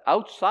to that.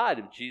 Outside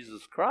of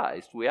Jesus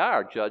Christ, we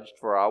are judged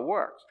for our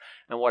works.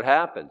 And what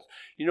happens?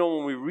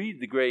 When we read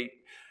the great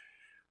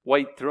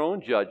white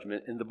throne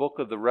judgment in the book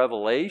of the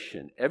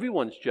Revelation,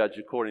 everyone's judged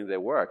according to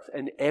their works,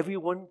 and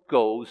everyone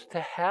goes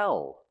to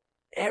hell.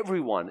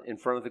 Everyone in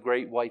front of the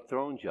great white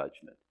throne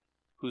judgment,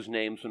 whose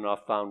names are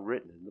not found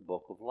written in the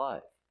book of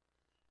life.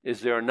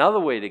 Is there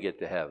another way to get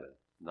to heaven?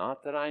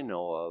 Not that I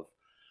know of,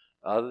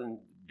 other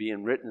than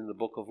being written in the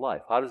book of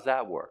life. How does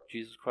that work?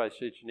 Jesus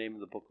Christ writes your name in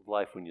the book of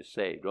life when you're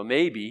saved. Or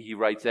maybe he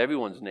writes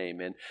everyone's name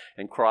in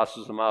and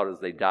crosses them out as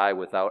they die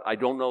without. I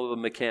don't know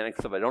the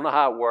mechanics of it. I don't know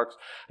how it works.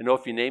 I know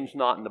if your name's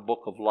not in the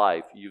book of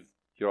life,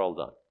 you're all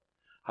done.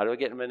 How do I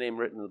get my name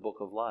written in the book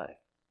of life?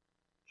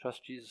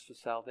 Trust Jesus for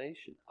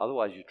salvation.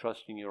 Otherwise, you're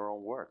trusting your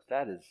own works.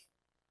 That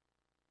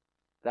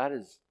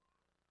is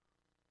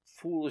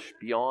foolish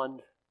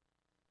beyond.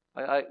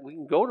 We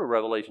can go to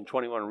Revelation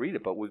 21 and read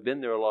it, but we've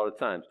been there a lot of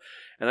times.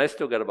 And I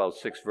still got about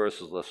 6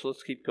 verses left, so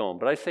let's keep going.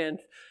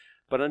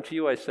 But unto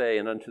you I say,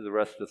 and unto the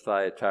rest of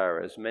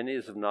Thyatira, as many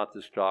as have not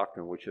this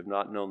doctrine, which have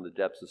not known the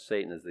depths of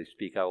Satan as they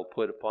speak, I will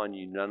put upon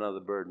you none other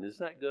burden.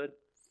 Isn't that good?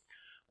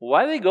 Well,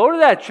 why do they go to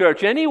that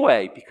church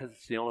anyway? Because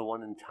it's the only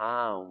one in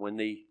town. When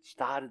they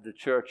started the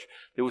church,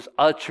 there was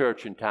a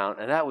church in town,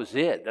 and that was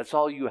it. That's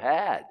all you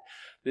had.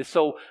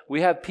 So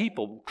we have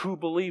people, true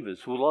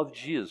believers, who love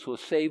Jesus, who are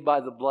saved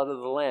by the blood of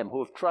the Lamb,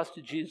 who have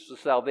trusted Jesus for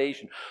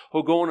salvation, who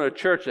are going to a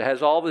church that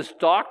has all this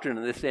doctrine,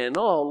 and they're saying,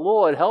 oh,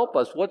 Lord, help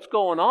us. What's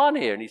going on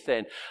here? And he's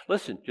saying,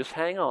 listen, just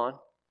hang on.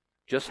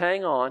 Just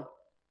hang on.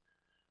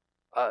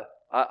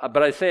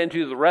 But I say unto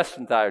you the rest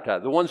in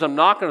Thyatira, the ones I'm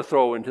not going to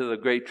throw into the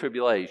great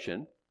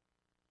tribulation,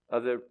 are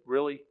the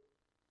really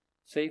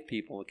saved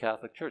people in the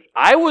Catholic Church.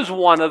 I was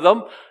one of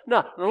them.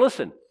 No,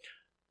 listen.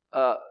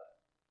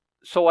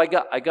 So I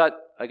got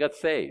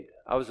saved.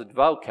 I was a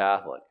devout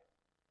Catholic,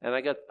 and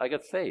I got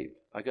saved.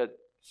 I got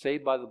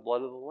saved by the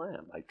blood of the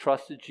Lamb. I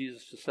trusted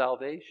Jesus for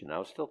salvation. I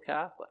was still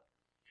Catholic.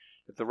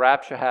 If the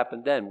rapture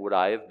happened then, would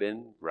I have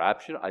been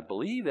raptured? I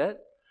believe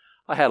it.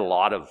 I had a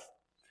lot of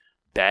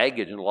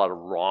baggage and a lot of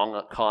wrong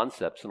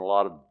concepts and a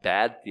lot of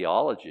bad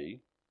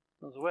theology.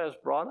 That's the way I was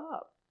brought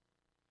up.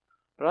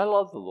 But I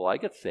love the Lord. I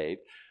got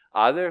saved.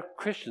 Are there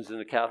Christians in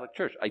the Catholic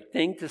Church? I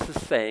think this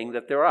is saying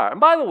that there are. And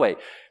by the way,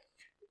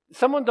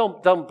 someone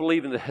don't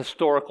believe in the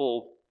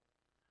historical.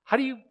 How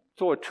do you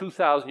throw a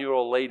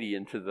 2,000-year-old lady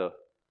into the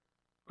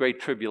Great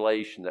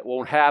Tribulation? That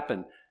won't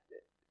happen.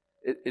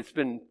 It's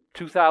been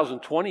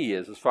 2,020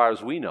 years as far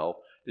as we know.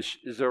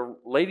 Is there a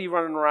lady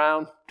running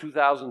around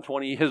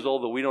 2,020 years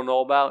old that we don't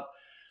know about?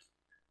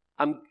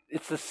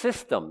 It's the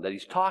system that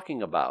he's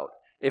talking about.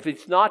 If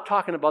it's not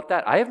talking about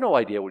that, I have no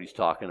idea what he's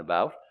talking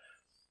about.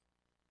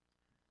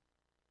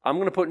 I'm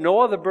going to put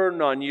no other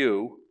burden on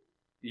you.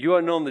 You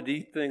are known the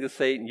deep thing of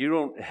Satan. You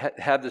don't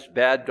have this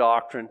bad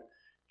doctrine.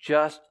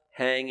 Just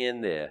hang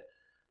in there.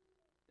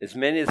 As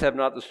many as have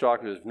not the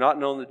darkness, have not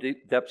known the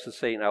deep depths of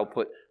Satan, I will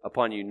put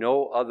upon you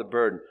no other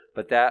burden,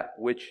 but that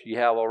which you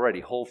have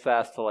already. Hold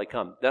fast till I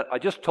come. I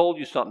just told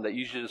you something that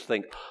you should just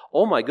think,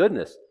 oh my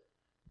goodness.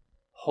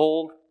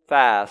 Hold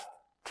fast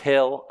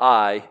till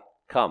I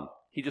come.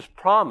 He just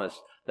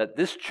promised that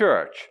this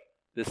church,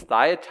 this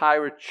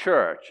Thyatira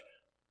church,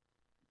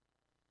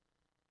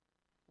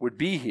 would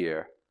be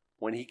here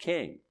when he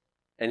came.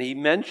 And he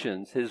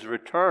mentions his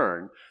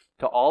return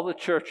to all the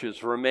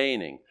churches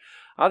remaining.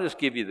 I'll just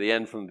give you the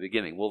end from the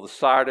beginning. Will the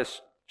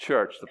Sardis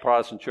church, the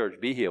Protestant church,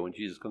 be here when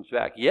Jesus comes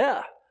back?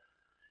 Yeah.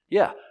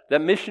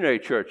 That missionary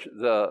church,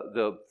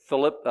 the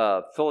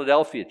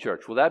Philadelphia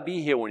church, will that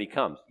be here when he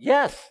comes?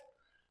 Yes.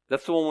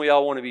 That's the one we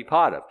all want to be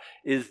part of.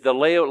 Is the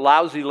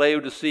lousy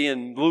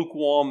Laodicean,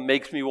 lukewarm,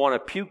 makes me want to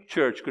puke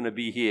church going to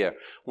be here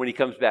when he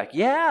comes back?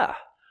 Yeah.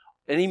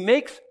 And he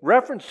makes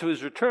reference to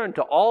his return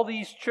to all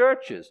these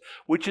churches,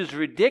 which is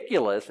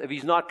ridiculous if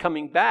he's not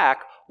coming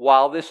back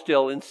while they're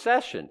still in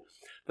session.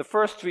 The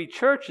first three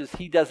churches,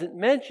 he doesn't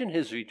mention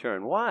his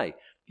return. Why?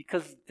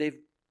 Because they've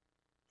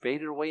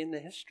faded away in the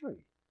history.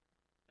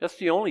 That's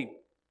the only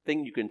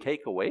thing you can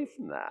take away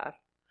from that.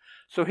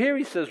 So here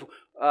he says,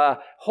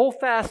 hold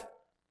fast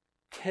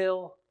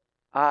till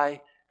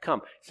I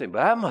come. You say,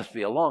 but that must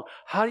be a long,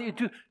 how do you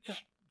do?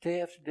 Just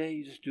day after day,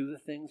 you just do the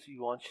things he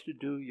wants you to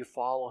do. You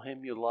follow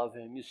him, you love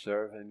him, you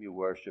serve him, you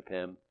worship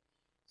him.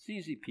 It's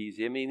easy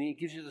peasy. I mean, he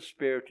gives you the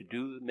spirit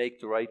to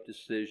make the right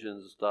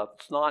decisions and stuff.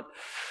 It's not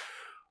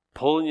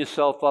pulling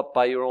yourself up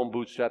by your own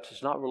bootstraps.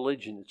 It's not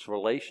religion. It's a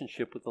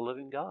relationship with the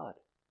living God.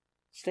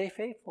 Stay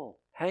faithful.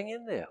 Hang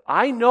in there.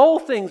 I know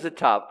things are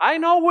tough. I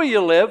know where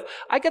you live.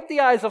 I got the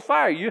eyes of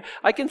fire.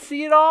 I can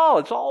see it all.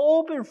 It's all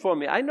open for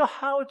me. I know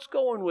how it's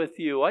going with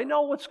you. I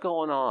know what's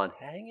going on.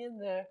 Hang in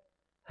there.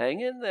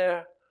 Hang in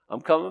there.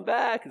 I'm coming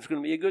back. It's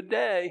going to be a good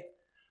day.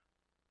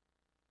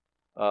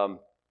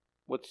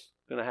 What's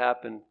going to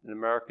happen in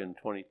America in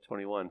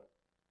 2021?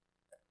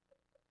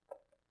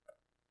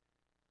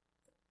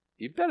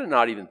 You better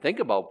not even think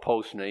about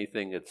posting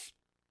anything that's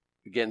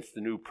against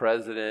the new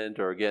president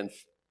or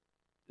against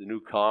the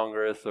new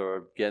Congress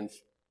or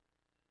against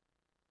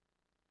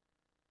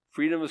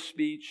freedom of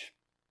speech.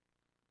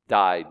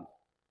 Died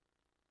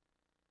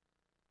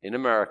in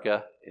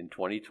America in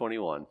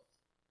 2021.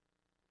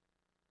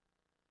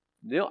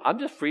 I'm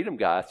just freedom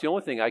guy. It's the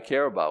only thing I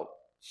care about.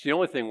 It's the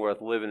only thing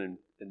worth living in.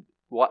 And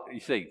what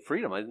you say,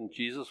 freedom? Isn't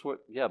Jesus?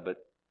 Yeah, but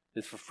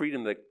it's for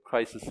freedom that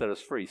Christ has set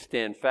us free.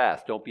 Stand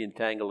fast. Don't be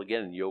entangled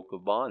again in yoke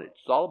of bondage.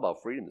 It's all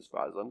about freedom as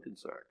far as I'm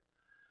concerned.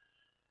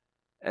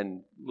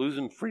 And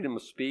losing freedom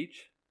of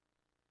speech,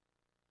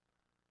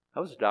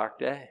 that was a dark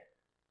day.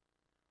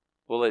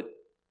 Will it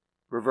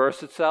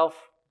reverse itself?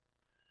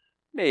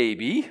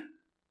 Maybe.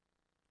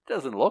 It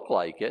doesn't look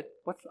like it.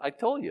 I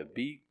told you,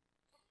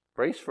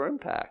 brace for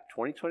impact.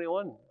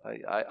 2021.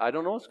 I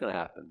don't know what's going to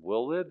happen.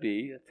 Will there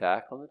be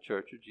attack on the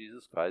Church of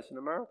Jesus Christ in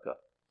America?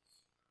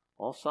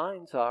 All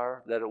signs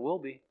are that it will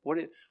be.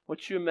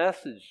 What's your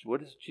message?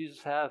 What does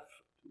Jesus have?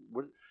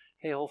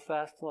 Hey, hold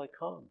fast till I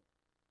come.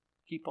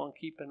 Keep on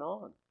keeping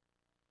on.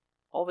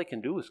 All they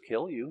can do is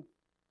kill you.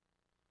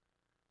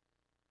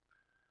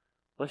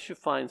 Unless you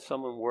find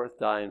someone worth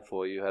dying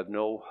for, you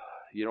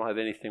don't have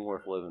anything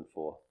worth living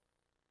for.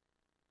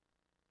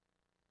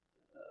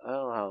 I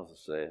don't know how to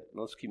say it.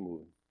 Let's keep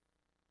moving.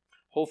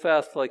 Hold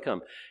fast till I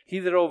come. He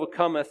that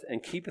overcometh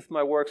and keepeth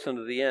my works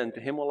unto the end,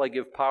 to him will I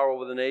give power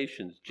over the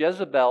nations.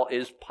 Jezebel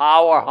is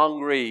power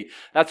hungry.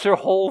 That's her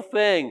whole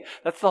thing.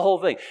 That's the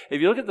whole thing.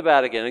 If you look at the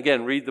Vatican,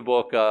 again, read the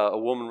book, A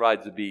Woman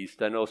Rides a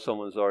Beast. I know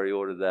someone's already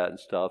ordered that and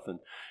stuff, and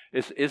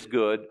it's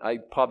good. I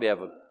probably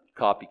have a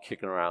copy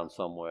kicking around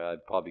somewhere.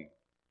 I'd probably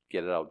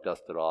get it out,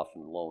 dust it off,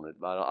 and loan it.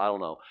 I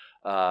don't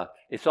know.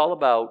 It's all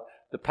about,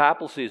 the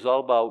papacy is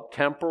all about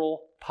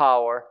temporal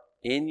power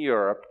in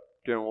Europe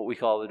during what we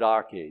call the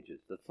Dark Ages.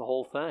 That's the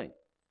whole thing.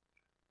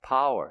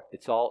 Power.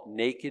 It's all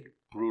naked,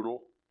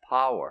 brutal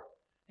power.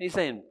 And he's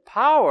saying,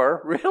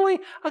 power? Really?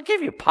 I'll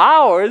give you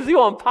power. Is you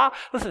want power?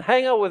 Listen,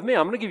 hang out with me.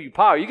 I'm going to give you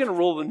power. You're going to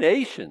rule the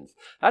nations.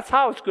 That's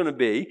how it's going to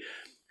be.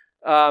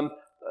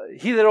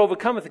 He that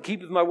overcometh and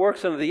keepeth my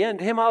works unto the end,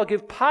 to him I'll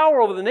give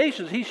power over the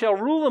nations. He shall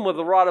rule them with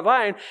a rod of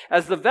iron.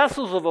 As the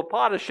vessels of a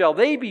potter shall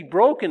they be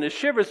broken as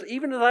shivers,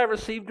 even as I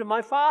received of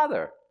my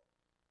Father.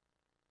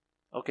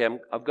 Okay, I'm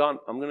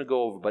going to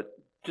go over, but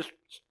just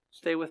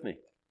stay with me.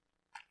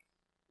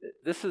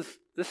 This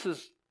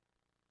is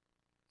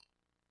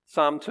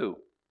Psalm 2.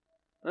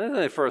 This is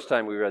the first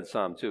time we read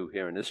Psalm 2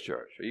 here in this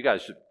church. You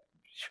guys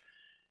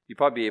you'll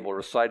probably be able to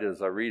recite it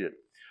as I read it.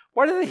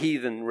 Why do the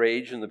heathen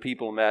rage and the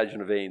people imagine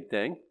a vain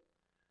thing?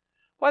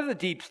 Why does the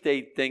deep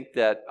state think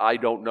that I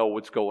don't know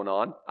what's going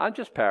on? I'm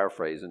just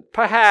paraphrasing.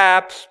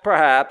 Perhaps,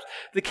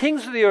 the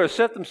kings of the earth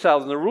set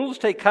themselves and the rulers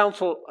take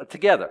counsel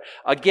together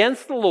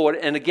against the Lord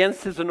and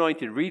against his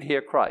anointed. Read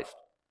here Christ.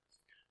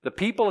 The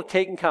people are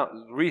taking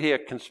counsel. Read here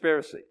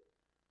conspiracy.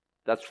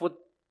 That's what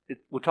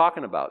we're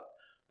talking about.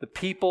 The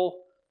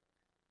people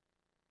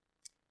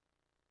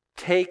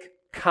take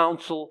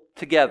counsel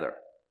together.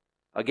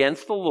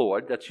 against the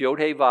Lord, that's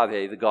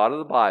Yod-Heh-Vav-Heh, the God of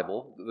the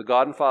Bible, the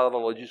God and Father of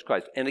our Lord Jesus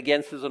Christ, and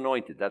against his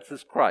anointed, that's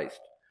this Christ.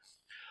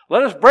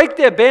 Let us break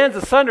their bands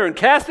asunder and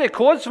cast their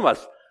cords from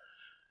us.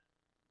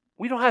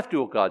 We don't have to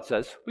do what God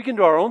says. We can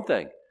do our own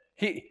thing.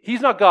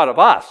 He's not God of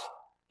us.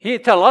 He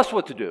ain't telling us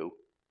what to do.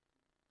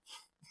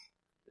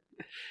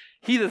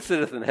 He that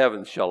sitteth in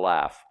heaven shall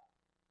laugh.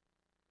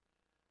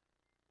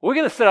 We're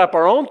going to set up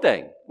our own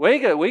thing. We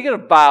ain't going to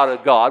bow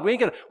to God. We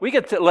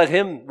get to let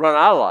him run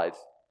our lives.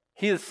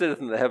 He that sitteth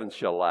in the heavens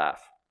shall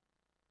laugh.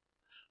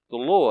 The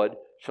Lord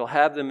shall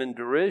have them in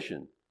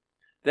derision.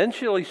 Then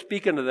shall he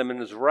speak unto them in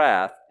his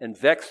wrath and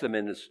vex them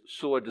in his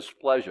sore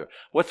displeasure.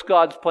 What's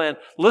God's plan?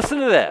 Listen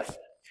to this.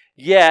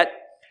 Yet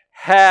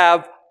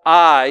have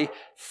I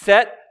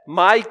set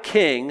my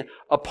king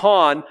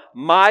upon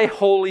my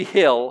holy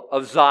hill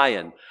of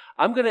Zion.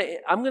 I'm going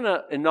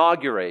to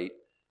inaugurate,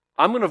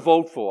 I'm going to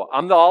vote for,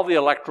 all the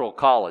electoral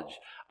college.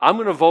 I'm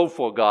going to vote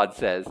for, God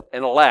says,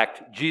 and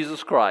elect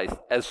Jesus Christ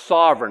as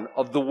sovereign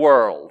of the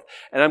world.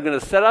 And I'm going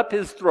to set up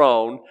his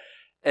throne,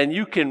 and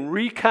you can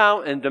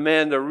recount and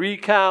demand a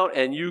recount,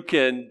 and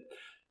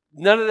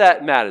none of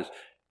that matters.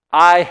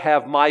 I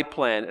have my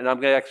plan, and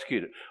I'm going to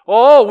execute it.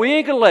 Oh,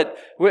 we're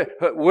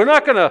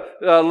not going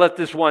to let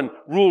this one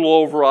rule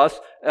over us.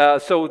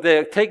 So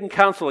they're taking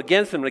counsel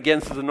against him and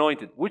against his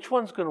anointed. Which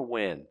one's going to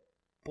win?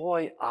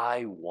 Boy,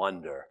 I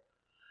wonder.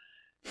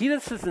 He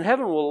that sits in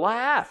heaven will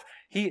laugh.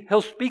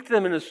 He'll speak to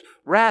them in his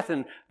wrath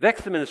and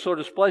vex them in his sore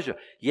displeasure.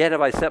 Yet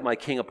have I set my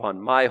king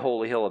upon my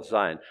holy hill of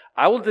Zion.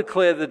 I will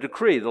declare the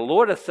decree. The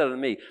Lord hath said unto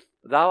me,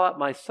 thou art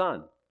my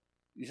son.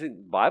 You see,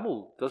 the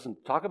Bible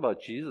doesn't talk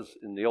about Jesus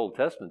in the Old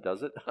Testament,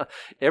 does it?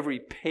 Every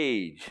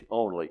page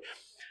only.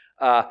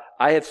 I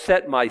have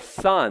set my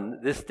son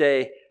this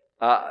day.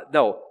 I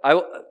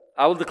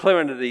will declare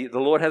unto thee, the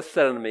Lord hath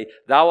said unto me,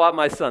 thou art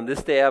my son,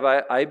 this day have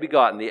I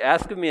begotten thee.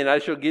 Ask of me, and I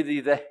shall give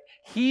thee the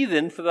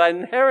heathen for thine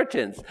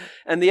inheritance,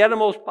 and the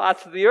uttermost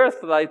parts of the earth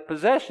for thy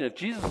possession. If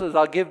Jesus says,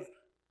 I'll give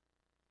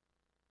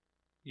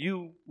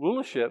you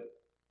rulership,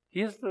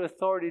 he has the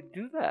authority to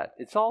do that.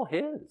 It's all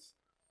his.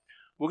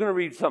 We're going to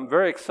read something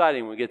very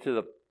exciting when we get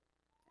to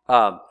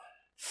the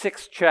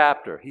 6th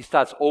chapter. He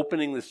starts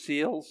opening the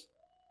seals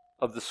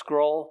of the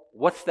scroll.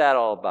 What's that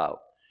all about?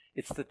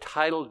 It's the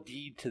title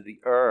deed to the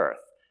earth,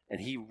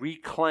 and he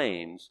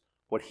reclaims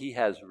what he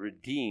has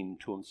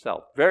redeemed to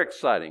himself. Very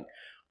exciting.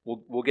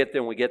 We'll get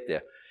there when we get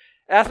there.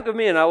 Ask of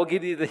me, and I will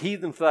give thee the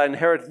heathen for thy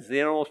inheritance, the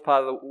innermost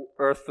part of the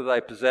earth for thy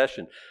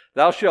possession.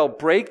 Thou shalt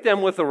break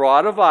them with a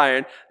rod of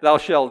iron. Thou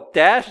shalt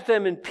dash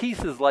them in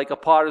pieces like a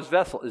potter's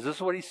vessel. Is this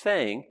what he's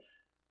saying?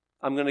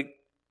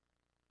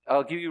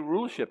 I'll give you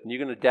rulership, and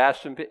you're going to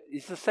dash them.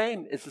 It's the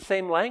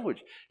same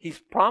language. He's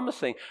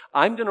promising,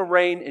 I'm going to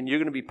reign, and you're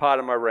going to be part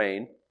of my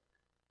reign.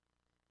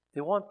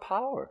 They want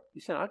power.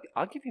 He's saying,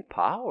 I'll give you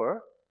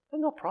power.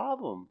 No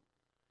problem.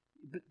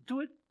 But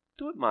do it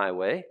my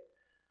way.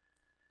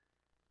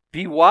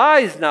 Be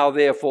wise now,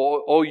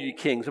 therefore, O ye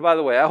kings. And by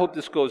the way, I hope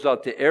this goes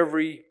out to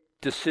every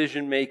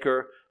decision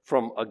maker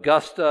from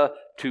Augusta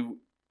to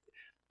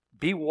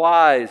be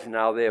wise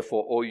now,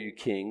 therefore, O ye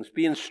kings.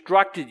 Be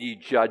instructed, ye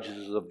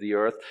judges of the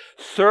earth.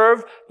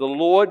 Serve the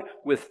Lord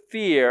with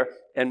fear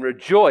and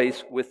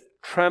rejoice with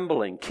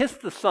trembling. Kiss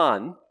the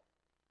Son.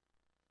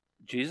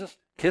 Jesus,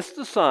 kiss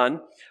the Son,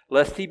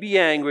 lest he be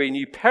angry and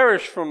ye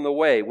perish from the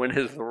way when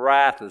his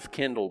wrath is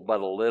kindled but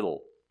a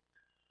little.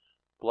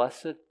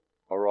 Blessed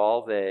are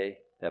all they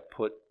that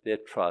put their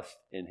trust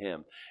in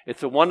him.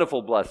 It's a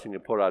wonderful blessing to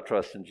put our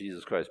trust in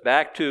Jesus Christ.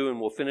 Back to, and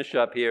we'll finish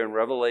up here in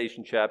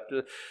Revelation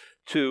chapter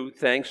 2.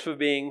 Thanks for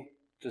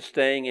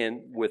staying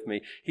in with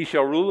me. He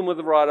shall rule them with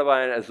a rod of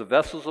iron, as the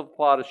vessels of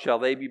potter shall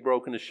they be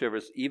broken to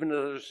shivers, even as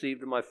I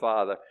received of my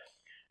Father,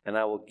 and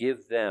I will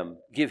give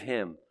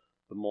him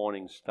the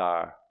morning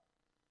star.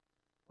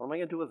 What am I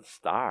going to do with a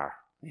star?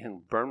 You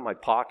can burn my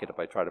pocket if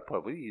I try to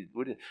put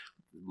it.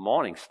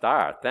 Morning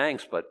star,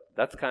 thanks, but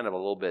that's kind of a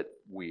little bit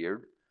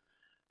weird.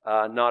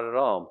 Not at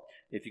all.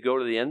 If you go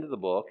to the end of the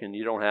book, and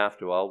you don't have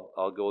to,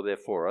 I'll go there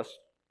for us.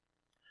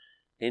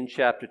 In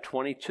chapter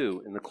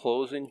 22, in the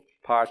closing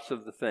parts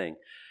of the thing,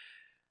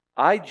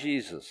 I,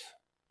 Jesus,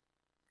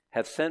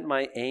 have sent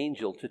my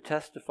angel to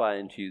testify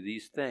unto you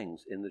these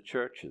things in the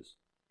churches.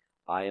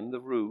 I am the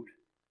root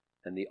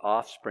and the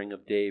offspring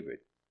of David.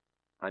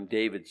 I'm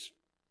David's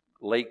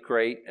late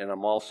great, and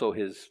I'm also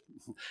his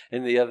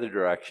in the other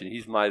direction.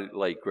 He's my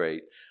late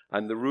great.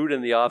 I'm the root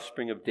and the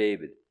offspring of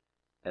David,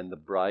 and the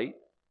bright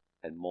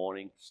and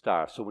morning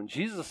star. So when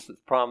Jesus is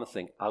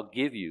promising, I'll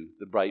give you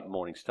the bright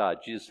morning star,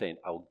 Jesus is saying,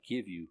 I'll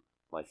give you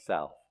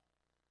myself.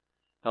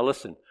 Now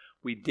listen,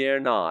 we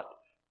dare not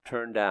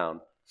turn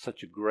down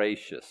such a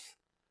gracious,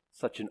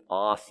 such an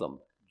awesome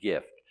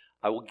gift.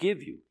 I will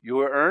give you. You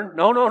were earned?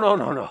 No.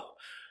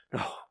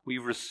 No, we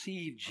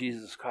receive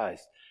Jesus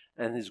Christ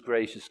and his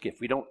gracious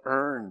gift. We don't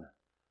earn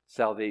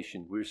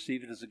salvation. We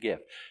receive it as a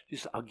gift.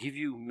 Just, I'll give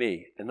you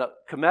me. And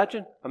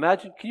imagine,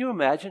 can you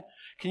imagine?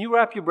 Can you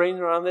wrap your brain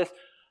around this?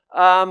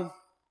 No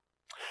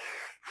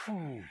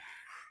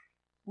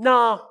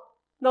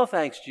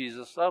thanks,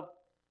 Jesus. I'm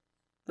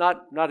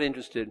not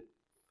interested.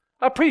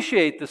 I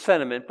appreciate the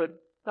sentiment,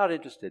 but not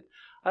interested.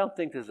 I don't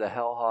think there's a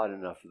hell hard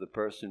enough for the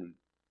person who...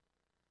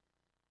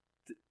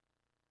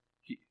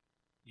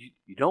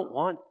 You don't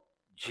want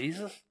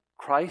Jesus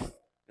Christ,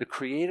 the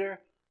Creator,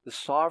 the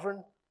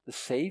Sovereign, the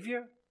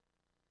Savior?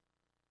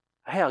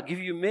 Hey, I'll give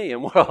you me.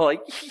 And we're all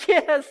like,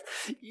 yes,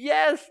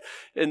 yes.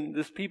 And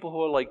there's people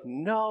who are like,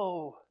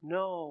 no.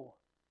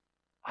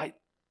 I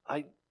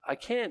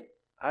can't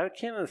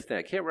understand.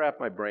 I can't wrap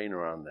my brain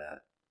around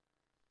that.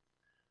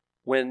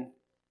 When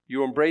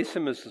you embrace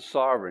him as the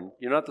sovereign,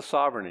 you're not the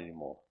sovereign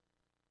anymore.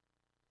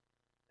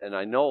 And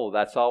I know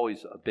that's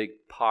always a big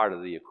part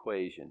of the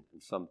equation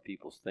in some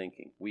people's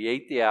thinking. We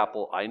ate the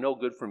apple, I know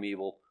good from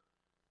evil,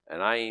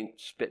 and I ain't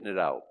spitting it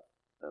out.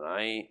 And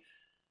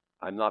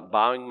I'm not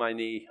bowing my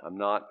knee. I'm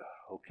not,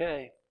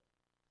 okay.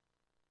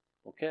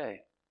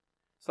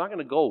 It's not going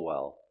to go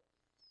well,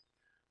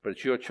 but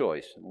it's your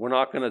choice. We're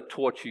not going to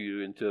torture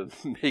you into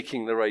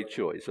making the right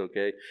choice,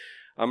 okay?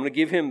 I'm going to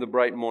give him the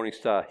bright morning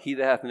star. He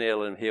that hath an ear,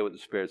 let him hear what the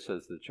Spirit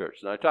says to the church.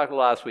 And I talked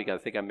last week, I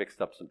think I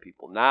mixed up some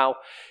people. Now,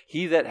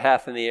 he that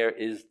hath an ear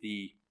is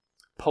the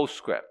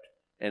postscript.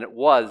 And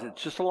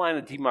it's just a line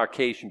of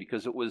demarcation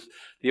because it was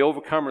the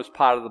overcomer's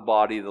part of the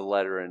body of the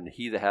letter, and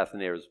he that hath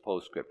an ear is a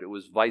postscript. It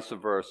was vice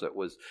versa. It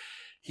was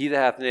he that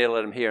hath an ear,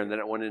 let him hear, and then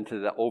it went into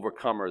the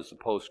overcomer as a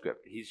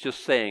postscript. He's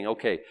just saying,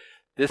 okay,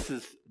 this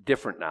is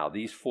different now.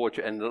 These four,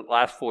 and the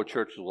last four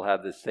churches will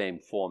have this same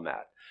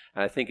format.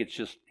 And I think it's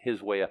just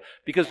his way of,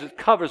 because it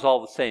covers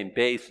all the same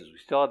bases. We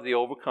still have the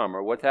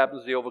overcomer. What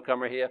happens to the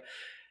overcomer here?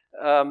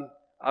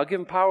 I'll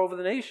give him power over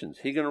the nations.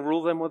 He's going to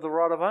rule them with a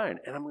rod of iron.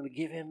 And I'm going to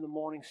give him the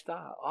morning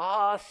star.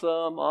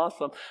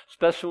 Awesome.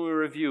 Especially when we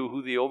review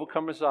who the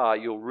overcomers are.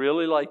 You'll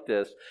really like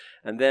this.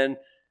 And then,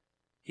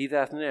 he that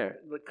hath an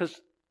ear.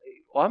 Because,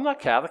 I'm not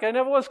Catholic. I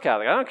never was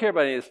Catholic. I don't care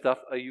about any of this stuff.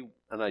 Are you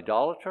an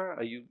idolater?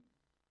 Are you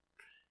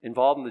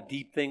involved in the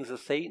deep things of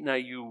Satan?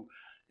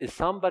 Is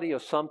somebody or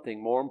something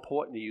more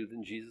important to you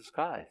than Jesus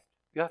Christ?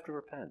 You have to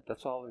repent.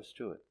 That's all there is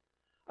to it.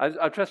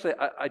 I trust that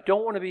I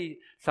don't want to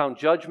sound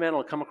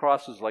judgmental and come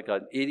across as like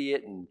an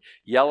idiot and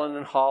yelling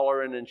and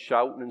hollering and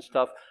shouting and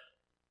stuff.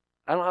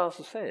 I don't know how else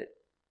to say it.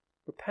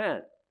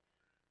 Repent.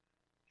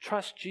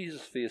 Trust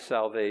Jesus for your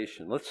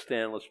salvation. Let's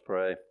stand, let's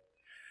pray.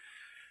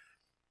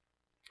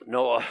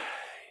 Noah,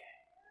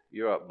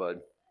 you're up,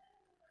 bud.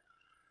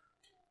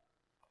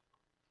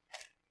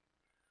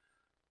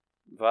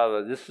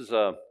 Father,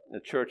 the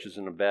church is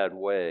in a bad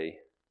way,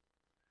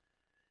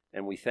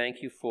 and we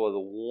thank you for the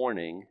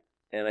warning.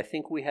 And I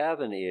think we have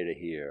an ear to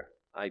hear.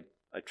 I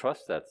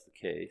trust that's the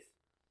case.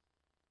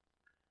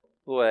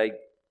 Lord, I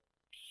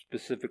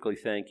specifically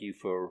thank you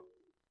for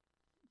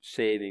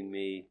saving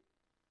me,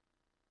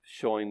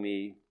 showing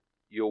me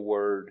your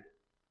word,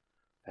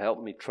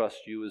 help me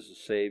trust you as the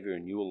Savior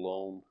and you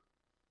alone.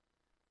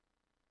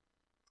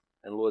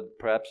 And Lord,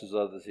 perhaps there's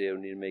others here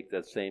who need to make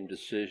that same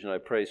decision. I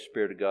pray,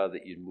 Spirit of God,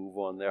 that you'd move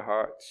on their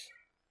hearts.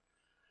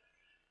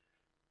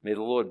 May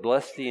the Lord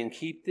bless thee and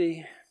keep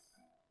thee.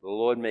 The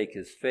Lord make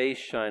his face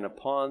shine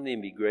upon thee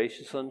and be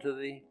gracious unto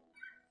thee.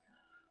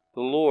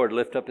 The Lord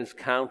lift up his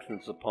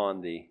countenance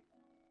upon thee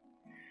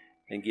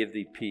and give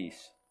thee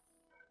peace.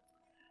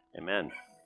 Amen.